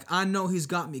looks like, I know He's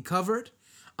got me covered.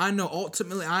 I know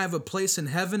ultimately I have a place in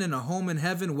heaven and a home in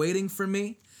heaven waiting for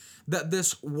me, that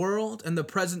this world and the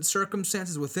present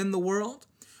circumstances within the world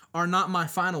are not my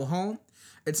final home.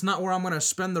 It's not where I'm going to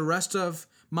spend the rest of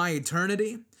my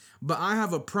eternity, but I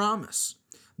have a promise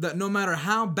that no matter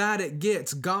how bad it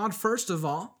gets, God, first of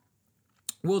all,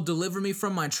 will deliver me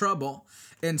from my trouble.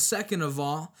 And second of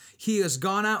all, He has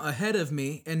gone out ahead of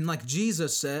me. And like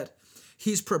Jesus said,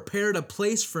 He's prepared a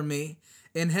place for me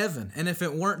in heaven. And if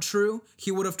it weren't true,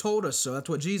 He would have told us so. That's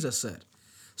what Jesus said.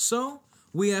 So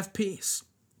we have peace.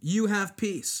 You have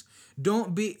peace.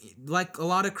 Don't be like a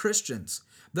lot of Christians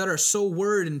that are so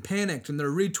worried and panicked and they're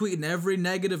retweeting every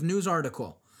negative news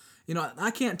article.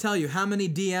 I can't tell you how many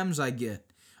DMs I get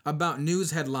about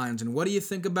news headlines and what do you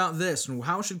think about this and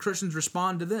how should Christians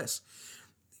respond to this?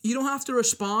 You don't have to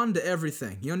respond to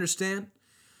everything. You understand?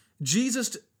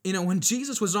 Jesus, when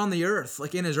Jesus was on the earth,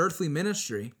 like in His earthly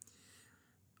ministry,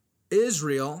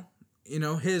 Israel,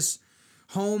 His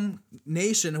home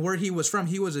nation where He was from,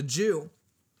 He was a Jew,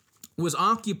 was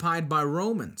occupied by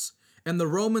Romans, and the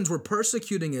Romans were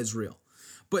persecuting Israel.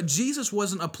 But Jesus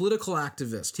wasn't a political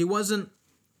activist. He wasn't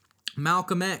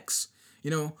Malcolm X.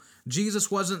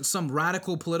 Jesus wasn't some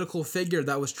radical political figure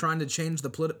that was trying to change the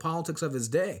politics of his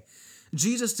day.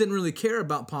 Jesus didn't really care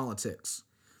about politics.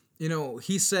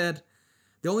 He said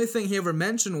the only thing He ever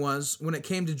mentioned was when it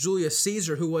came to Julius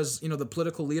Caesar, who was, the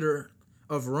political leader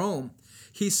of Rome.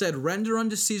 He said, render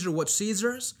unto Caesar what's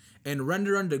Caesar's and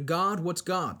render unto God what's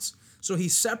God's. So He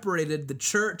separated the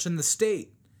church and the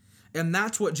state. And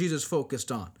that's what Jesus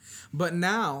focused on. But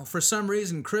now, for some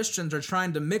reason, Christians are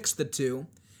trying to mix the two,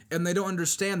 and they don't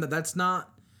understand that that's not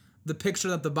the picture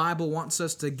that the Bible wants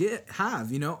us to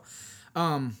have.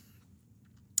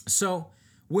 So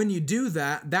when you do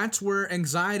that, that's where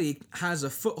anxiety has a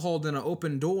foothold and an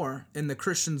open door in the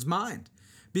Christian's mind,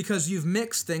 because you've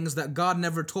mixed things that God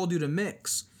never told you to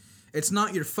mix. It's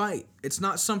not your fight. It's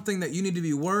not something that you need to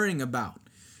be worrying about.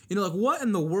 What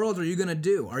in the world are you going to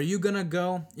do? Are you going to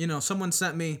go, someone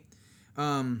sent me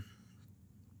an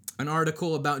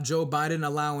article about Joe Biden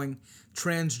allowing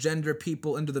transgender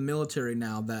people into the military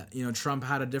now that, Trump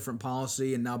had a different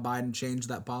policy and now Biden changed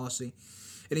that policy.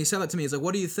 And he said that to me. He's like,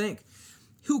 what do you think?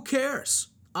 Who cares?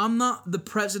 I'm not the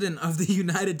president of the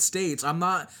United States. I'm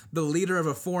not the leader of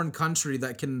a foreign country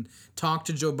that can talk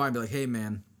to Joe Biden and be like, hey,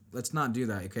 man, let's not do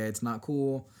that, okay? It's not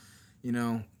cool,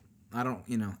 I don't,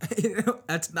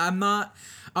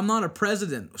 I'm not a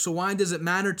president, so why does it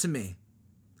matter to me?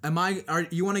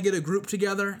 You want to get a group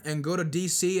together and go to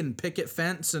DC and picket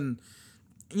fence and,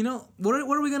 what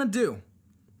are we going to do?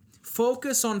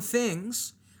 Focus on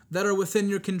things that are within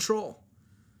your control.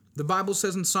 The Bible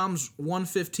says in Psalms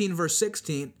 115, verse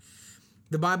 16,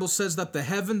 the Bible says that the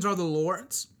heavens are the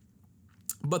Lord's,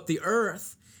 but the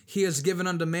earth He has given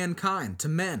unto mankind, to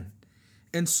men.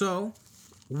 And so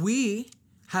we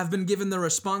have been given the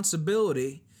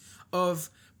responsibility of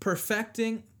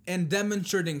perfecting and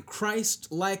demonstrating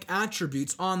Christ-like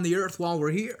attributes on the earth while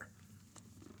we're here.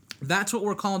 That's what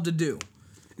we're called to do.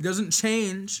 It doesn't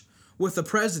change with the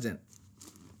president.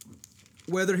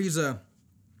 Whether he's a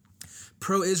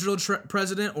pro-Israel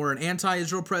president or an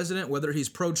anti-Israel president, whether he's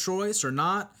pro-choice or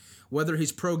not, whether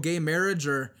he's pro-gay marriage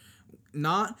or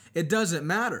not, it doesn't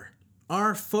matter.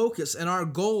 Our focus and our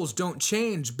goals don't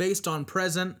change based on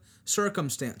present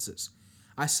circumstances.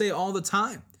 I say all the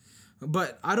time,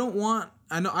 but I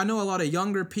know a lot of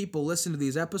younger people listen to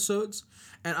these episodes,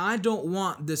 and I don't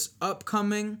want this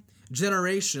upcoming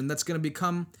generation that's going to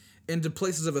become into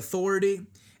places of authority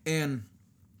and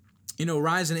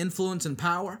rise in influence and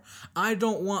power. I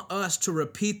don't want us to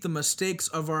repeat the mistakes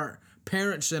of our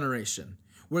parents' generation,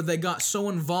 where they got so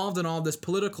involved in all this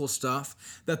political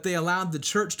stuff that they allowed the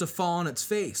church to fall on its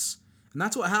face. And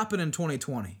that's what happened in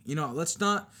 2020. Let's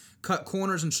not cut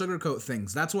corners and sugarcoat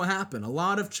things. That's what happened. A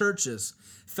lot of churches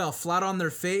fell flat on their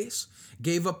face,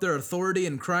 gave up their authority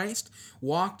in Christ,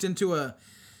 walked into a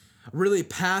really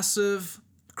passive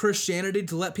Christianity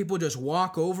to let people just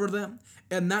walk over them.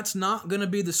 And that's not going to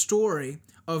be the story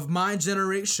of my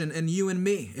generation and you and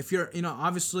me. If you're,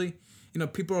 obviously,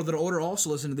 people that are older also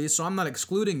listen to these, so I'm not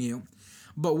excluding you.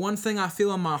 But one thing I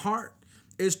feel in my heart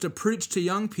is to preach to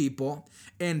young people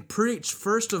and preach,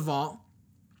 first of all,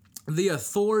 the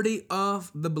authority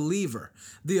of the believer,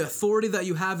 the authority that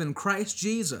you have in Christ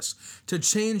Jesus to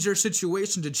change your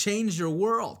situation, to change your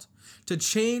world, to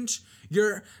change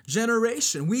your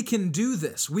generation. We can do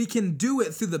this. We can do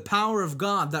it through the power of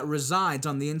God that resides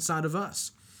on the inside of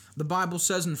us. The Bible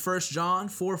says in 1 John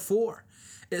 4:4,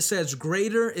 it says,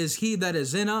 greater is he that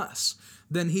is in us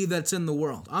than he that's in the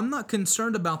world. I'm not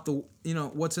concerned about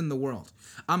what's in the world.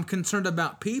 I'm concerned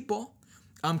about people.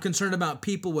 I'm concerned about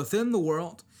people within the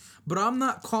world. But I'm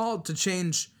not called to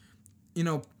change,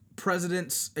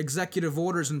 president's executive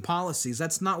orders and policies.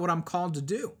 That's not what I'm called to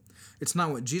do. It's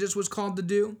not what Jesus was called to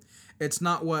do. It's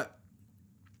not what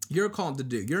you're called to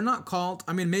do. You're not called,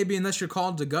 maybe unless you're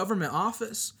called to government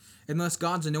office, unless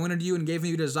God's anointed you and gave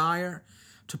you desire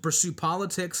to pursue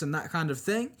politics and that kind of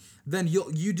thing, then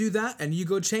you do that and you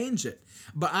go change it.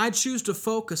 But I choose to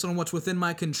focus on what's within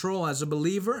my control as a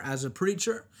believer, as a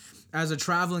preacher, as a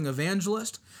traveling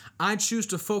evangelist. I choose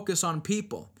to focus on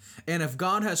people. And if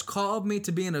God has called me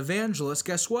to be an evangelist,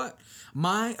 guess what?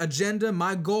 My agenda,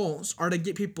 my goals are to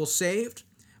get people saved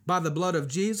by the blood of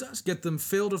Jesus, get them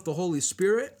filled with the Holy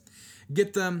Spirit,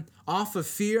 get them off of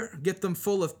fear, get them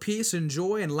full of peace and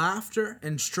joy and laughter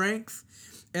and strength,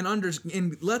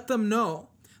 and let them know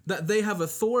that they have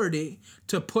authority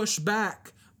to push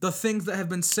back the things that have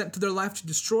been sent to their life to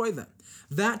destroy them.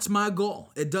 That's my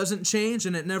goal. It doesn't change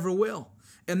and it never will.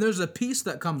 And there's a peace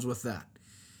that comes with that.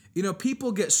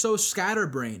 People get so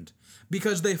scatterbrained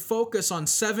because they focus on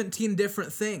 17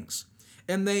 different things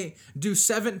and they do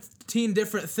 17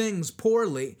 different things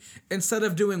poorly instead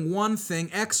of doing one thing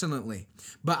excellently.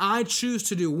 But I choose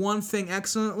to do one thing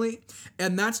excellently,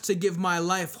 and that's to give my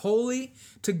life wholly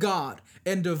to God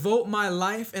and devote my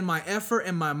life and my effort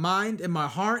and my mind and my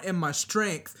heart and my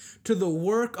strength to the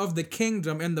work of the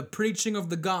kingdom and the preaching of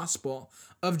the gospel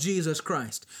of Jesus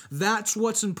Christ. That's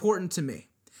what's important to me.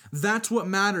 That's what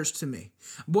matters to me.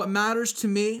 What matters to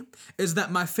me is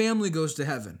that my family goes to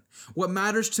heaven. What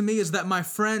matters to me is that my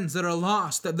friends that are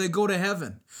lost, that they go to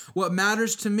heaven. What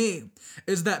matters to me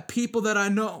is that people that I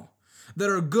know that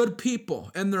are good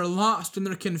people and they're lost and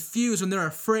they're confused and they're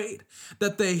afraid,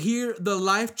 that they hear the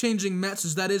life-changing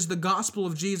message that is the gospel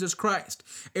of Jesus Christ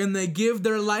and they give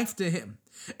their life to him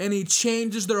and he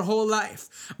changes their whole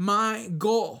life. My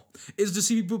goal is to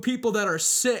see people that are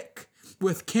sick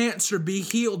with cancer be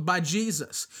healed by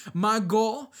Jesus. My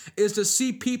goal is to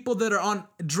see people that are on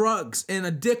drugs and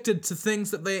addicted to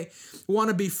things that they want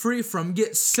to be free from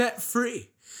get set free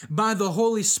by the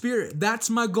Holy Spirit. That's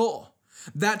my goal.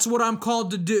 That's what I'm called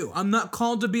to do. I'm not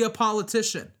called to be a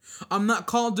politician. I'm not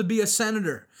called to be a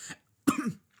senator.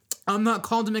 I'm not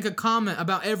called to make a comment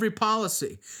about every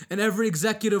policy and every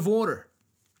executive order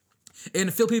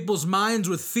and fill people's minds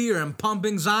with fear and pump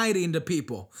anxiety into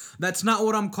people. That's not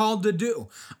what I'm called to do.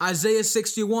 Isaiah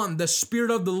 61, the Spirit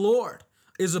of the Lord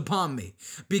is upon me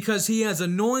because he has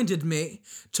anointed me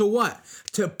to what?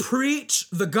 To preach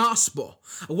the gospel.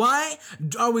 Why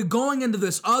are we going into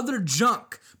this other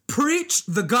junk? Preach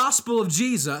the gospel of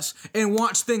Jesus and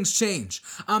watch things change.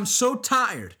 I'm so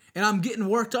tired and I'm getting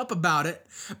worked up about it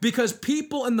because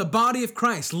people in the body of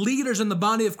Christ, leaders in the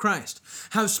body of Christ,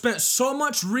 have spent so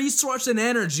much resource and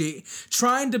energy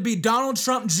trying to be Donald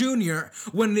Trump Jr.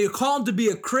 when you're called to be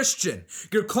a Christian.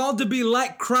 You're called to be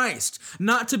like Christ,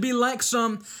 not to be like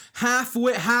some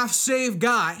half-wit, half-saved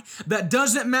guy that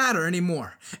doesn't matter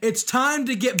anymore. It's time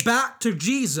to get back to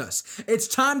Jesus. It's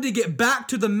time to get back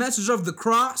to the message of the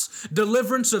cross,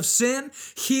 deliverance of sin,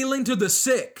 healing to the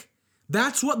sick.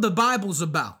 That's what the Bible's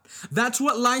about. That's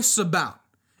what life's about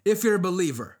if you're a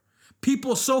believer.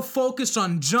 People so focused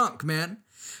on junk, man.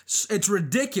 It's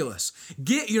ridiculous.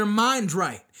 Get your mind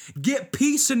right. Get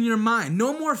peace in your mind.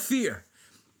 No more fear.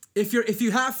 If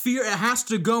you have fear, it has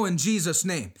to go in Jesus'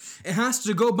 name. It has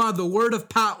to go by the word of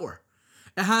power.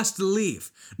 It has to leave.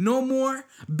 No more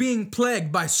being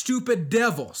plagued by stupid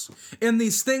devils and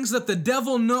these things that the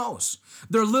devil knows.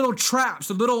 They're little traps,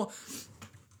 they're little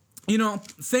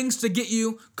things to get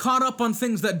you caught up on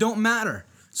things that don't matter.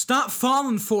 Stop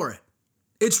falling for it.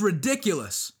 It's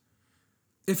ridiculous.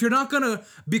 If you're not going to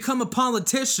become a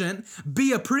politician,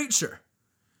 be a preacher.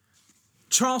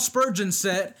 Charles Spurgeon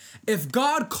said, if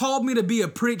God called me to be a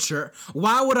preacher,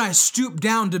 why would I stoop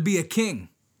down to be a king?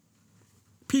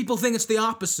 People think it's the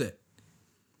opposite.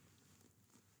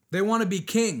 They want to be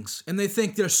kings, and they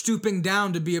think they're stooping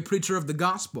down to be a preacher of the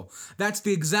gospel. That's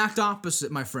the exact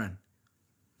opposite, my friend.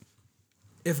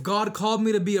 If God called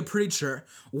me to be a preacher,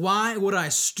 why would I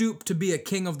stoop to be a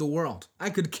king of the world? I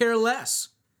could care less.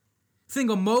 Think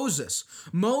of Moses.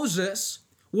 Moses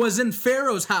was in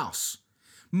Pharaoh's house.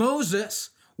 Moses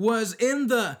was in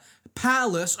the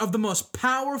palace of the most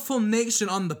powerful nation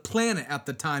on the planet at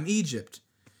the time, Egypt.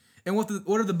 And what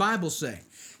did the Bible say?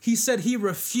 He said he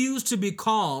refused to be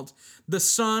called the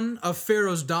son of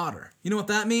Pharaoh's daughter. You know what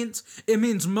that means? It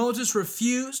means Moses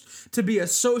refused to be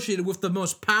associated with the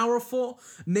most powerful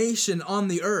nation on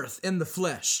the earth in the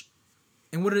flesh.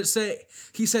 And what did it say?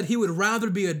 He said he would rather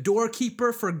be a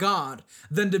doorkeeper for God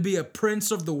than to be a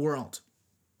prince of the world.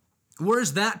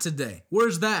 Where's that today?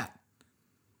 Where's that?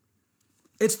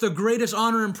 It's the greatest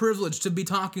honor and privilege to be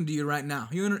talking to you right now.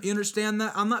 You understand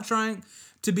that? I'm not trying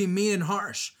to be mean and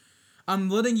harsh. I'm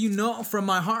letting you know from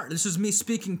my heart, this is me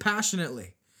speaking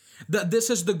passionately, that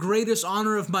this is the greatest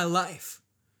honor of my life.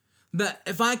 That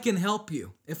if I can help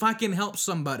you, if I can help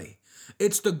somebody,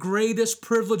 it's the greatest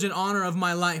privilege and honor of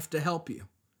my life to help you.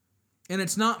 And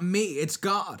it's not me, it's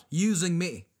God using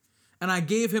me. And I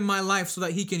gave him my life so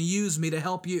that he can use me to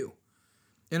help you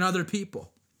and other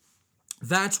people.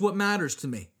 That's what matters to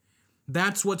me.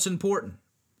 That's what's important.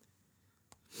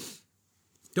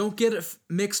 Don't get it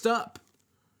mixed up.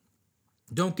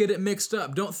 Don't get it mixed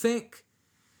up. Don't think,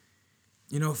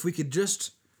 if we could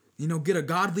just, get a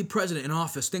godly president in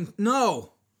office.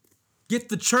 No. Get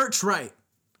the church right.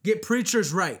 Get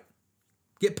preachers right.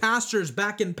 Get pastors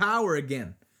back in power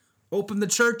again. Open the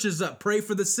churches up. Pray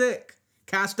for the sick.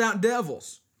 Cast out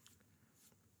devils.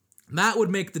 That would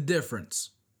make the difference.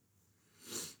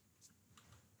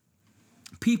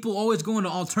 People always go into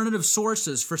alternative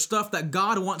sources for stuff that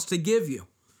God wants to give you.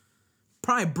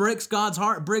 Probably breaks God's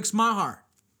heart, breaks my heart,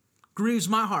 grieves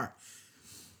my heart.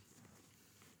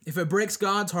 If it breaks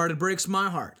God's heart, it breaks my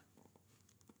heart.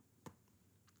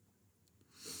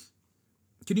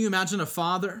 Can you imagine a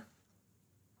father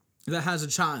that has a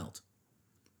child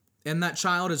and that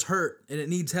child is hurt and it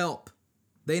needs help?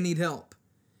 They need help.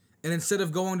 And instead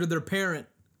of going to their parent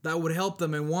that would help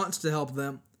them and wants to help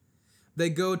them, they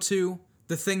go to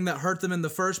the thing that hurt them in the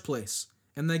first place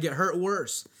and they get hurt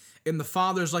worse. And the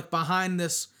father's like behind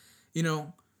this,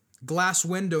 glass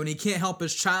window and he can't help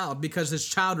his child because his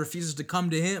child refuses to come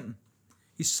to him.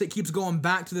 He keeps going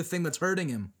back to the thing that's hurting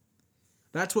him.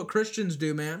 That's what Christians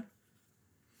do, man.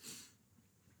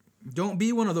 Don't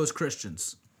be one of those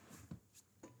Christians.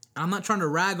 I'm not trying to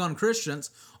rag on Christians.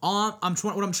 What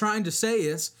I'm trying to say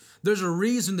is there's a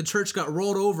reason the church got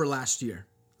rolled over last year.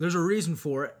 There's a reason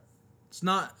for it. It's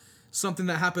not something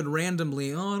that happened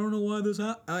randomly. I don't know why this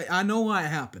happened. I know why it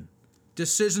happened.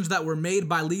 Decisions that were made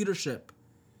by leadership.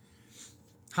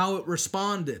 How it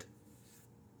responded.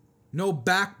 No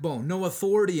backbone, no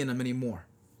authority in them anymore.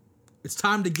 It's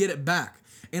time to get it back.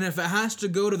 And if it has to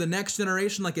go to the next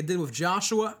generation like it did with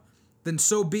Joshua, then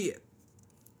so be it.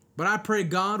 But I pray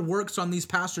God works on these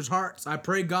pastors' hearts. I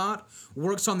pray God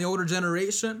works on the older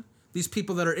generation, these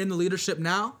people that are in the leadership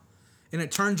now, and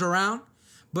it turns around.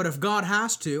 But if God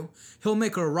has to, he'll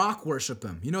make a rock worship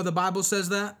him. The Bible says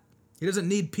that. He doesn't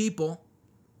need people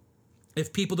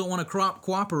if people don't want to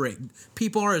cooperate.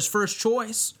 People are his first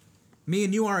choice. Me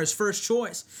and you are his first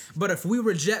choice. But if we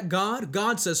reject God,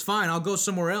 God says, fine, I'll go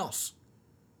somewhere else.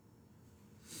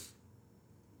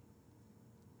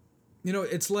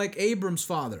 It's like Abram's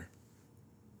father.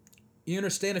 You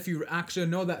understand if you actually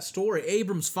know that story.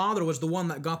 Abram's father was the one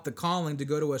that got the calling to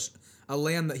go to a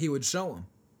land that he would show him.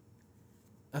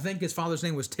 I think his father's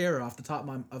name was Terah off the top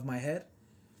of my head.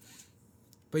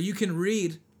 But you can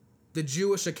read the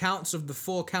Jewish accounts of the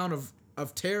full account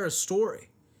of Terah's story,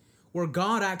 where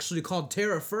God actually called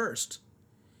Terah first.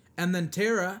 And then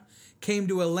Terah came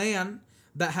to a land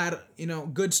that had,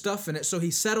 good stuff in it, so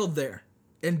he settled there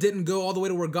and didn't go all the way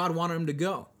to where God wanted him to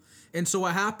go. And so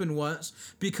what happened was,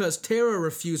 because Terah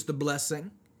refused the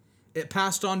blessing, it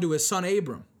passed on to his son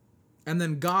Abram. And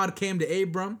then God came to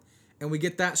Abram, and we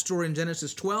get that story in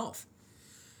Genesis 12.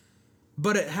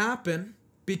 But it happened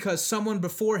because someone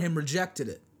before him rejected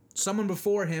it. Someone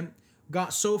before him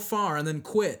got so far and then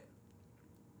quit.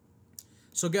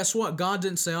 So guess what? God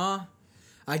didn't say,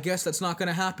 I guess that's not going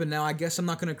to happen now. I guess I'm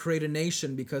not going to create a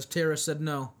nation because Terah said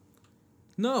no.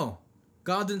 No.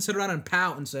 God didn't sit around and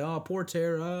pout and say, poor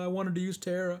Terah. I wanted to use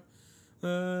Terah.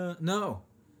 No.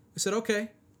 He said,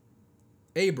 okay,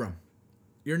 Abram,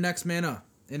 you're next man up.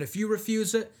 And if you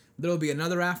refuse it, there'll be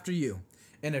another after you.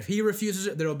 And if he refuses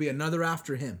it, there'll be another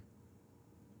after him.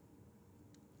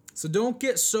 So don't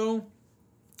get so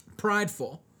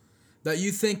prideful that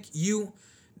you think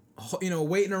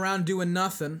waiting around doing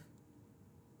nothing,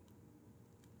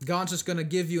 God's just going to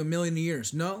give you 1,000,000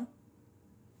 years. No.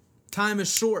 Time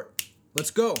is short.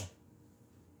 Let's go.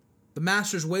 The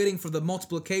master's waiting for the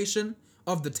multiplication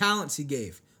of the talents he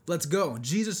gave. Let's go.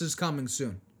 Jesus is coming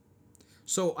soon.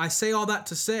 So I say all that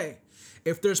to say,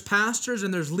 if there's pastors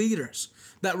and there's leaders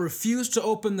that refuse to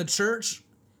open the church,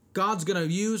 God's going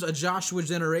to use a Joshua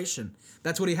generation.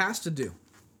 That's what he has to do.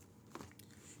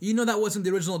 You know that wasn't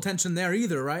the original intention there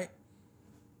either, right?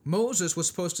 Moses was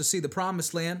supposed to see the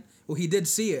promised land. Well, he did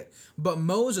see it. But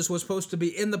Moses was supposed to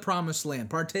be in the promised land,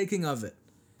 partaking of it.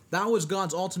 That was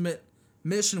God's ultimate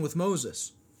mission with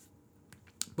Moses.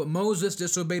 But Moses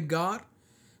disobeyed God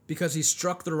because he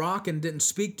struck the rock and didn't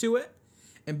speak to it.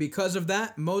 And because of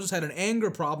that, Moses had an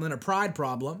anger problem and a pride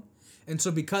problem. And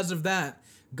so because of that,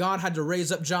 God had to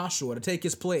raise up Joshua to take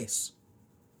his place.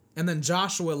 And then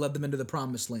Joshua led them into the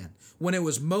promised land when it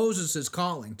was Moses'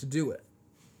 calling to do it.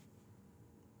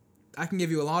 I can give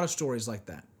you a lot of stories like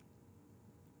that.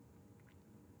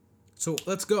 So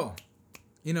let's go.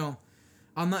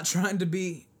 I'm not trying to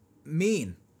be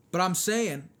mean, but I'm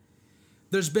saying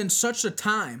there's been such a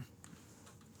time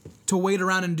to wait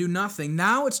around and do nothing.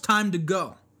 Now it's time to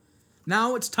go.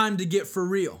 Now it's time to get for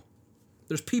real.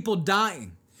 There's people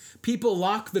dying. People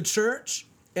locked the church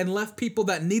and left people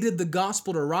that needed the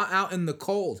gospel to rot out in the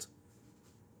cold.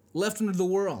 Left them to the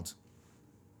world.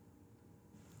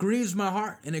 Grieves my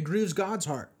heart, and it grieves God's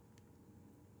heart.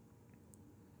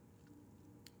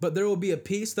 But there will be a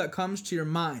peace that comes to your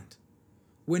mind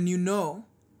when you know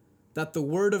that the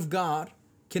Word of God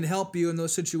can help you in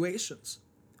those situations.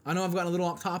 I know I've gotten a little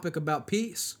off topic about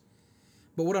peace,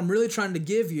 but what I'm really trying to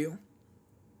give you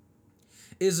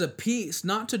is a peace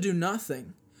not to do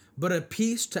nothing, but a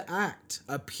peace to act,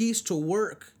 a peace to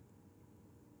work.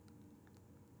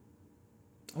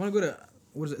 I want to go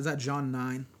to, is that John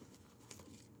 9?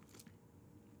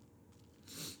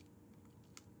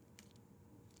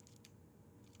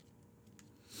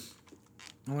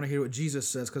 I want to hear what Jesus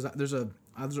says, because there's a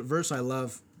verse I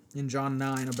love in John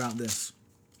 9 about this.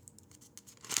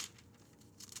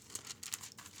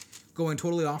 Going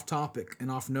totally off topic and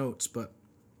off notes, but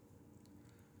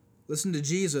listen to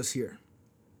Jesus here.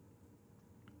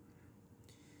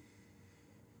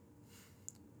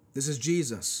 This is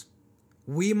Jesus.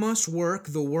 We must work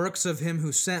the works of him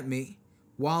who sent me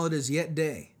while it is yet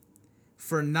day,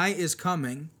 for night is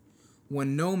coming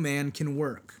when no man can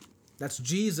work. That's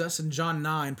Jesus in John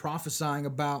 9 prophesying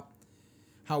about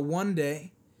how one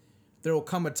day there will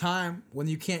come a time when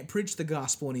you can't preach the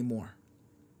gospel anymore.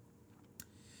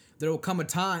 There will come a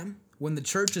time when the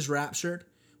church is raptured,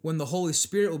 when the Holy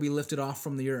Spirit will be lifted off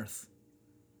from the earth.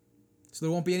 So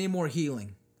there won't be any more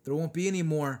healing. There won't be any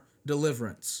more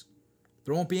deliverance.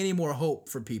 There won't be any more hope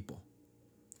for people.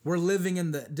 We're living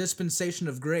in the dispensation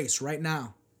of grace right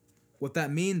now. What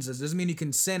that means is, it doesn't mean you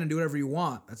can sin and do whatever you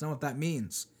want. That's not what that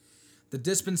means. The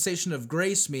dispensation of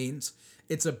grace means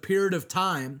it's a period of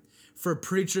time for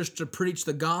preachers to preach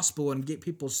the gospel and get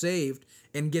people saved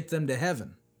and get them to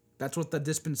heaven. That's what the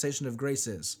dispensation of grace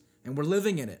is. And we're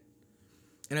living in it.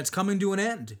 And it's coming to an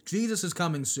end. Jesus is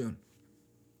coming soon.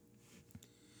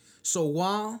 So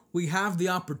while we have the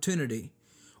opportunity,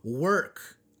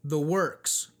 work the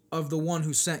works of the one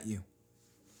who sent you.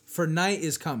 For night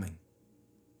is coming.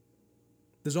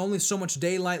 There's only so much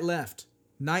daylight left.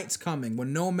 Night's coming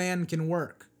when no man can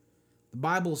work. The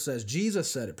Bible says,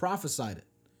 Jesus said it, prophesied it,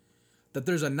 that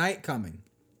there's a night coming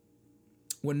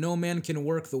when no man can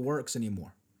work the works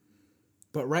anymore.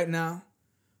 But right now,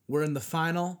 we're in the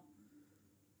final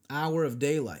hour of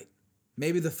daylight,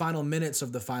 maybe the final minutes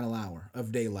of the final hour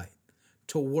of daylight,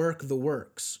 to work the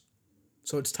works.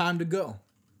 So it's time to go.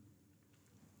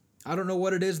 I don't know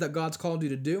what it is that God's called you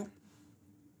to do.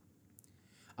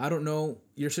 I don't know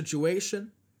your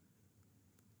situation,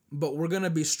 but we're going to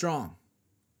be strong.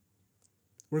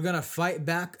 We're going to fight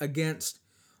back against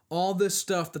all this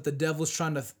stuff that the devil's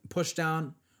trying to push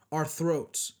down our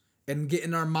throats and get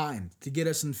in our mind to get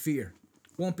us in fear.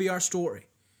 Won't be our story.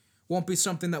 Won't be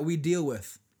something that we deal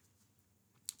with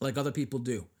like other people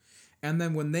do. And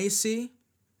then when they see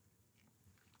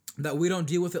that we don't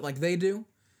deal with it like they do,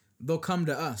 they'll come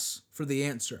to us for the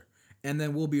answer. And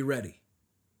then we'll be ready.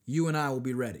 You and I will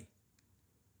be ready.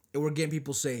 And we're getting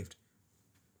people saved.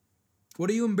 What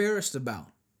are you embarrassed about?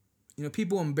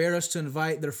 People embarrassed to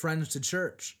invite their friends to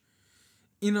church.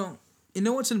 You know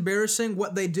what's embarrassing?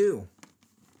 What they do.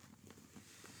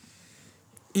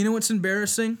 You know what's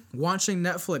embarrassing? Watching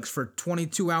Netflix for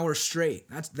 22 hours straight.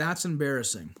 That's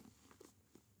embarrassing.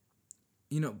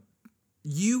 You know,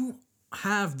 you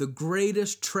have the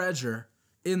greatest treasure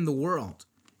in the world.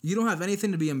 You don't have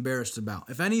anything to be embarrassed about.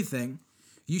 If anything,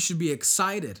 you should be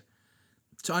excited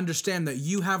to understand that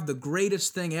you have the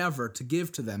greatest thing ever to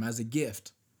give to them as a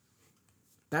gift.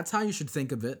 That's how you should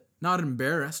think of it. Not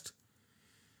embarrassed.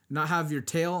 Not have your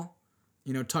tail,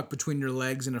 tucked between your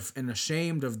legs and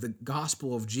ashamed of the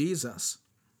gospel of Jesus.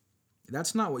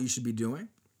 That's not what you should be doing.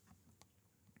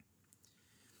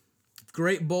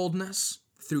 Great boldness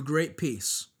through great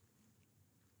peace.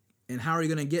 And how are you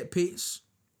going to get peace?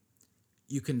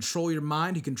 You control your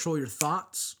mind, you control your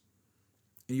thoughts,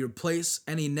 and you replace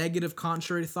any negative,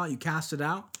 contrary thought, you cast it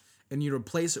out, and you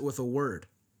replace it with a word.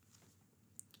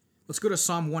 Let's go to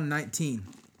Psalm 119.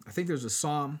 I think there's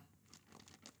a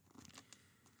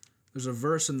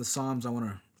verse in the Psalms I want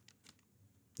to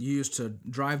use to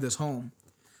drive this home.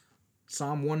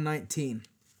 Psalm 119.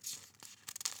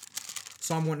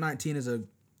 Psalm 119 is an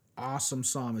awesome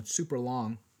psalm. It's super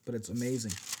long, but it's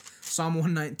amazing. Psalm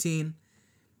 119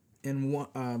 in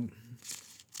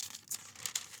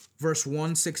verse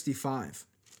 165.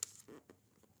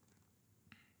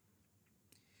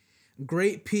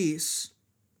 Great peace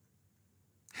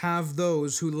have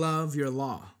those who love your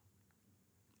law.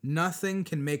 Nothing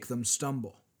can make them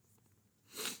stumble.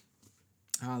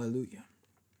 Hallelujah.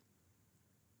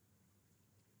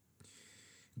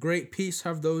 Great peace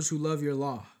have those who love your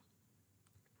law.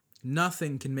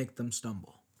 Nothing can make them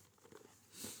stumble.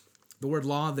 The word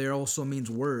law there also means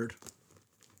word.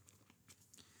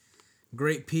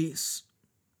 Great peace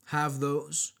have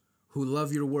those who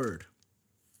love your word.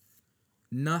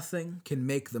 Nothing can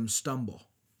make them stumble.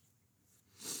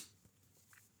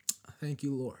 Thank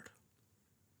you, Lord.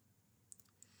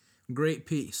 Great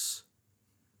peace.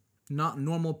 Not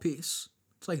normal peace.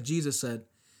 It's like Jesus said,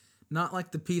 not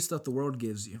like the peace that the world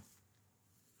gives you.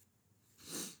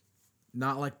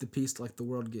 Not like the peace like the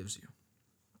world gives you.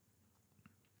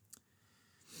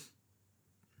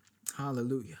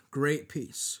 Hallelujah. Great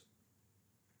peace.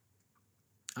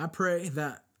 I pray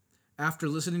that after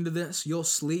listening to this, you'll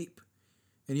sleep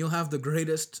and you'll have the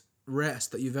greatest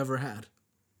rest that you've ever had.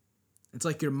 It's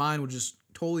like your mind will just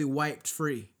totally wiped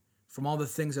free from all the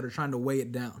things that are trying to weigh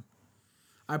it down.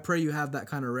 I pray you have that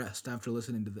kind of rest after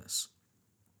listening to this.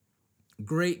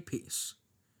 Great peace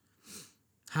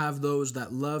have those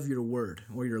that love your word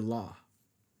or your law.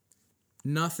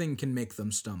 Nothing can make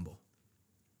them stumble.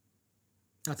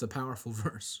 That's a powerful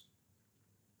verse.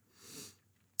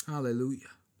 Hallelujah.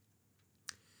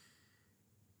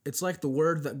 It's like the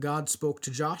word that God spoke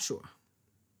to Joshua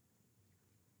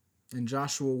in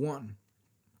Joshua 1.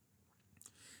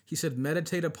 He said,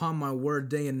 meditate upon my word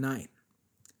day and night.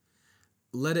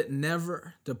 Let it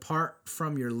never depart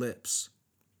from your lips.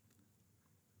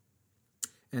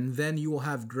 And then you will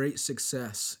have great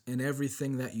success in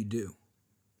everything that you do.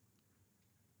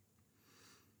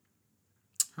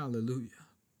 Hallelujah.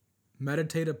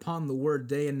 Meditate upon the word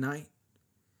day and night.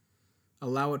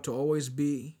 Allow it to always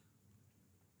be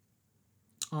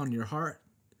on your heart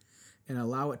and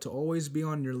allow it to always be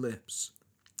on your lips.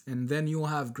 And then you will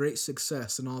have great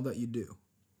success in all that you do.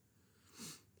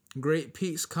 Great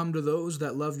peace come to those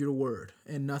that love your word,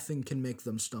 and nothing can make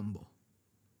them stumble.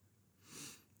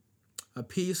 A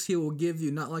peace he will give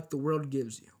you, not like the world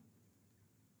gives you.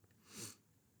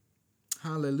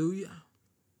 Hallelujah.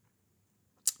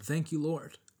 Thank you,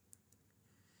 Lord.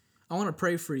 I want to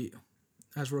pray for you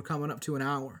as we're coming up to an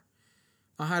hour.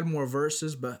 I had more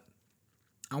verses, but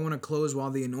I want to close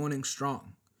while the anointing's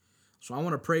strong. So I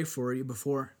want to pray for you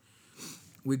before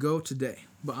we go today.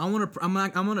 But I'm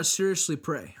going to seriously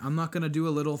pray. I'm not going to do a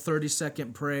little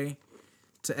 30-second pray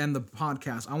to end the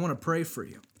podcast. I want to pray for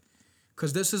you.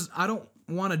 Because I don't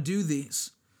want to do these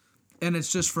and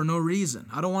it's just for no reason.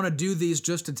 I don't want to do these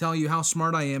just to tell you how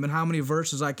smart I am and how many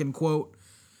verses I can quote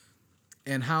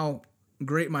and how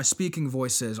great my speaking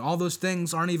voice is. All those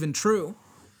things aren't even true.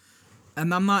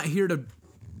 And I'm not here to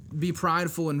be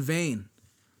prideful and vain.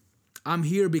 I'm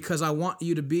here because I want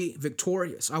you to be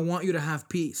victorious. I want you to have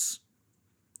peace.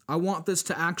 I want this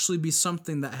to actually be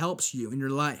something that helps you in your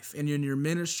life and in your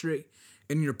ministry,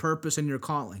 in your purpose and your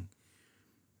calling.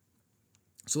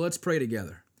 So let's pray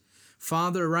together.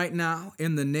 Father, right now,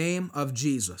 in the name of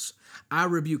Jesus, I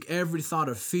rebuke every thought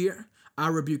of fear. I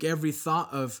rebuke every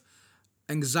thought of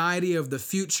anxiety of the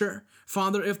future.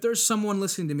 Father, if there's someone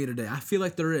listening to me today, I feel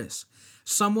like there is,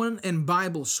 someone in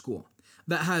Bible school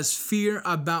that has fear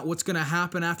about what's going to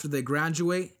happen after they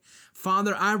graduate,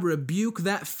 Father, I rebuke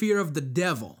that fear of the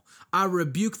devil. I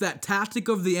rebuke that tactic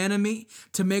of the enemy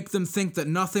to make them think that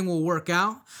nothing will work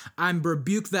out. I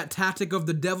rebuke that tactic of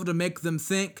the devil to make them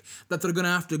think that they're going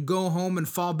to have to go home and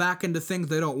fall back into things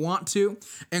they don't want to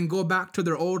and go back to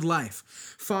their old life.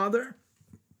 Father,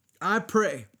 I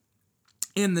pray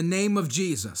in the name of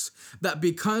Jesus, that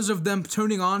because of them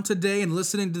tuning on today and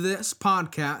listening to this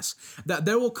podcast, that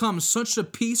there will come such a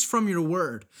peace from your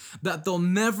word that they'll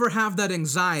never have that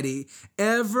anxiety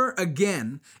ever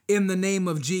again in the name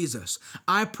of Jesus.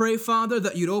 I pray, Father,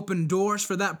 that you'd open doors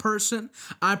for that person.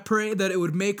 I pray that it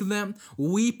would make them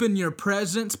weep in your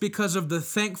presence because of the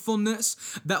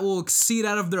thankfulness that will exceed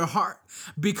out of their heart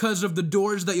because of the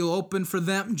doors that you'll open for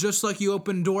them, just like you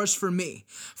open doors for me.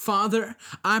 Father,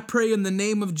 I pray in the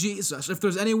name of Jesus, if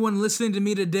there's anyone listening to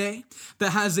me today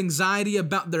that has anxiety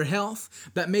about their health,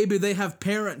 that maybe they have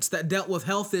parents that dealt with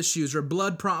health issues or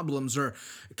blood problems or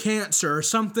cancer or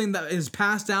something that is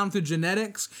passed down through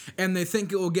genetics and they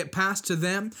think it will get passed to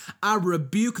them, I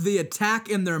rebuke the attack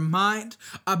in their mind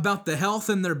about the health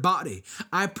in their body.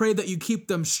 I pray that you keep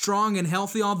them strong and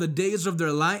healthy all the days of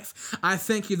their life. I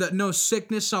thank you that no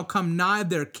sickness shall come nigh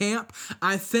their camp.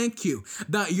 I thank you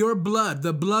that your blood,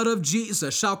 the blood of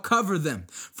Jesus, shall cover them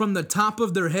from the top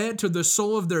of their head to the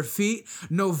sole of their feet.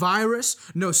 No virus,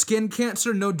 no skin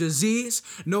cancer, no disease,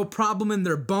 no problem in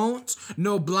their bones,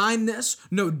 no blindness,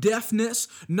 no deafness,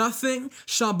 nothing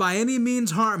shall by any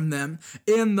means harm them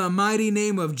in the mighty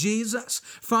name of Jesus.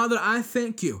 Father, I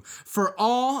thank you for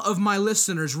all of my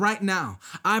listeners right now.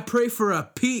 I pray for a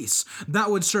peace that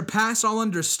would surpass all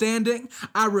understanding.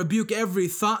 I rebuke every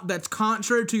thought that's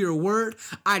contrary to your word.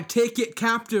 I take it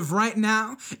captive right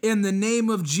now in the name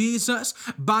of Jesus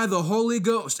by the Holy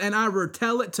Ghost, and I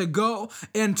tell it to go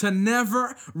and to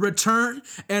never return.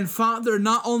 And Father,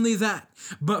 not only that,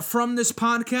 but from this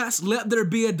podcast, let there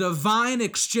be a divine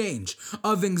exchange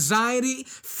of anxiety,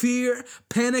 fear,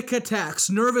 panic attacks,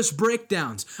 nervous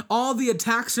breakdowns, all the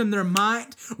attacks in their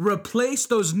mind. Replace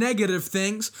those negative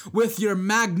things with your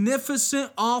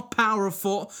magnificent,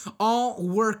 all-powerful,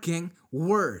 all-working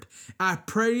word. I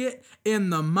pray it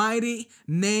in the mighty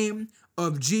name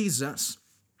of Jesus.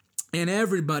 And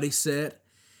everybody said,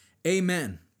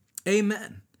 amen.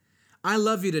 Amen. I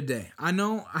love you today. I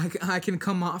know I can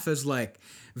come off as like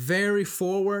very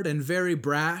forward and very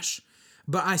brash,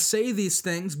 but I say these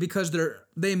things because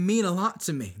they mean a lot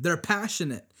to me. They're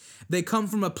passionate. They come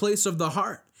from a place of the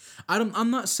heart. I'm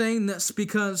not saying this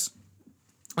because,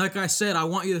 like I said, I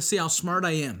want you to see how smart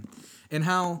I am and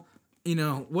how,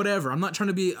 whatever. I'm not trying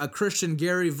to be a Christian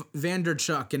Gary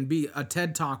Vaynerchuk and be a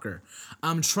TED talker.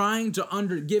 I'm trying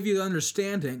to give you the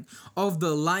understanding of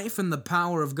the life and the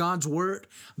power of God's word,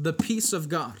 the peace of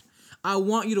God. I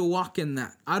want you to walk in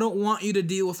that. I don't want you to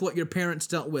deal with what your parents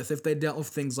dealt with if they dealt with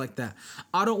things like that.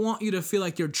 I don't want you to feel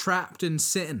like you're trapped in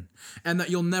sin and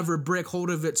that you'll never break hold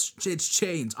of its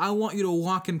chains. I want you to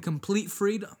walk in complete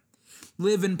freedom,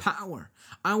 live in power.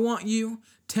 I want you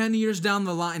 10 years down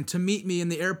the line to meet me in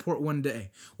the airport one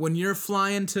day when you're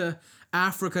flying to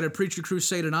Africa to preach a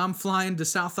crusade and I'm flying to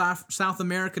South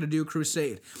America to do a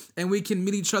crusade, and we can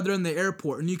meet each other in the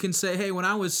airport and you can say, hey, when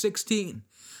I was 16,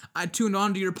 I tuned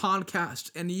on to your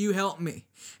podcast and you helped me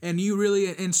and you really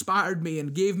inspired me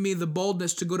and gave me the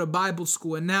boldness to go to Bible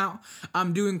school, and now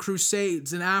I'm doing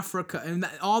crusades in Africa, and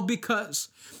that all because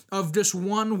of just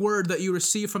one word that you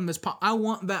received from this I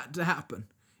want that to happen.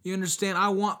 You understand? I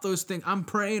want those things. I'm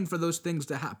praying for those things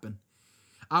to happen.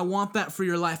 I want that for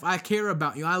your life. I care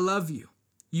about you. I love you.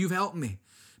 You've helped me.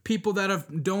 People that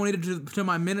have donated to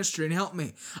my ministry and helped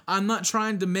me. I'm not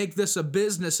trying to make this a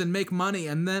business and make money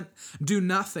and then do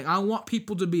nothing. I want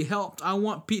people to be helped. I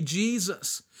want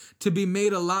Jesus to be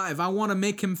made alive. I want to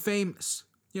make him famous.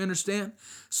 You understand?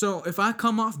 So if I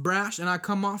come off brash and I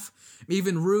come off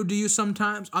even rude to you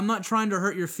sometimes, I'm not trying to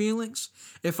hurt your feelings.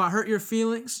 If I hurt your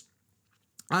feelings,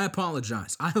 I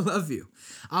apologize. I love you.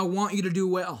 I want you to do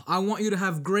well. I want you to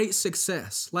have great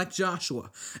success, like Joshua,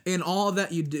 in all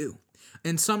that you do.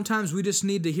 And sometimes we just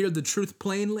need to hear the truth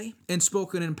plainly and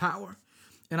spoken in power.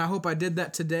 And I hope I did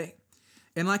that today.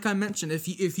 And like I mentioned,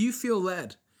 if you feel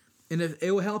led, and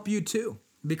it will help you too,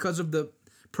 because of the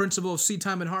principle of seed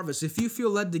time and harvest. If you feel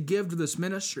led to give to this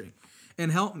ministry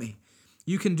and help me,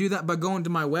 you can do that by going to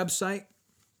my website,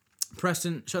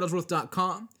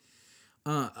 PrestonShuttlesworth.com.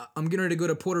 I'm getting ready to go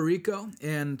to Puerto Rico,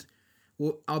 and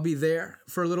I'll be there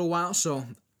for a little while, so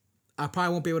I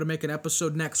probably won't be able to make an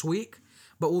episode next week,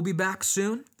 but we'll be back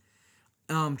soon.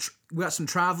 We got some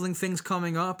traveling things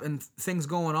coming up and things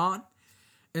going on,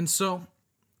 and so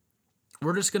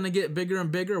we're just going to get bigger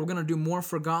and bigger. We're going to do more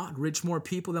for God, reach more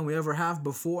people than we ever have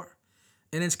before,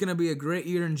 and it's going to be a great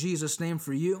year in Jesus' name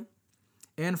for you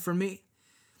and for me.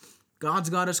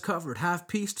 God's got us covered. Have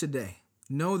peace today.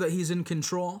 Know that He's in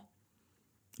control.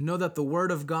 Know that the word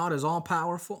of God is all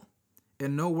powerful,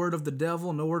 and no word of the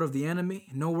devil, no word of the enemy,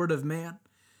 no word of man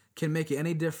can make it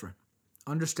any different.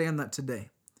 Understand that today.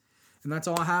 And that's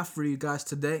all I have for you guys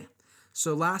today.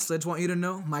 So lastly, I just want you to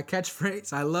know my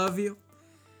catchphrase: I love you,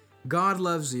 God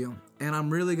loves you, and I'm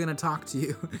really going to talk to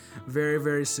you very,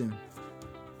 very soon.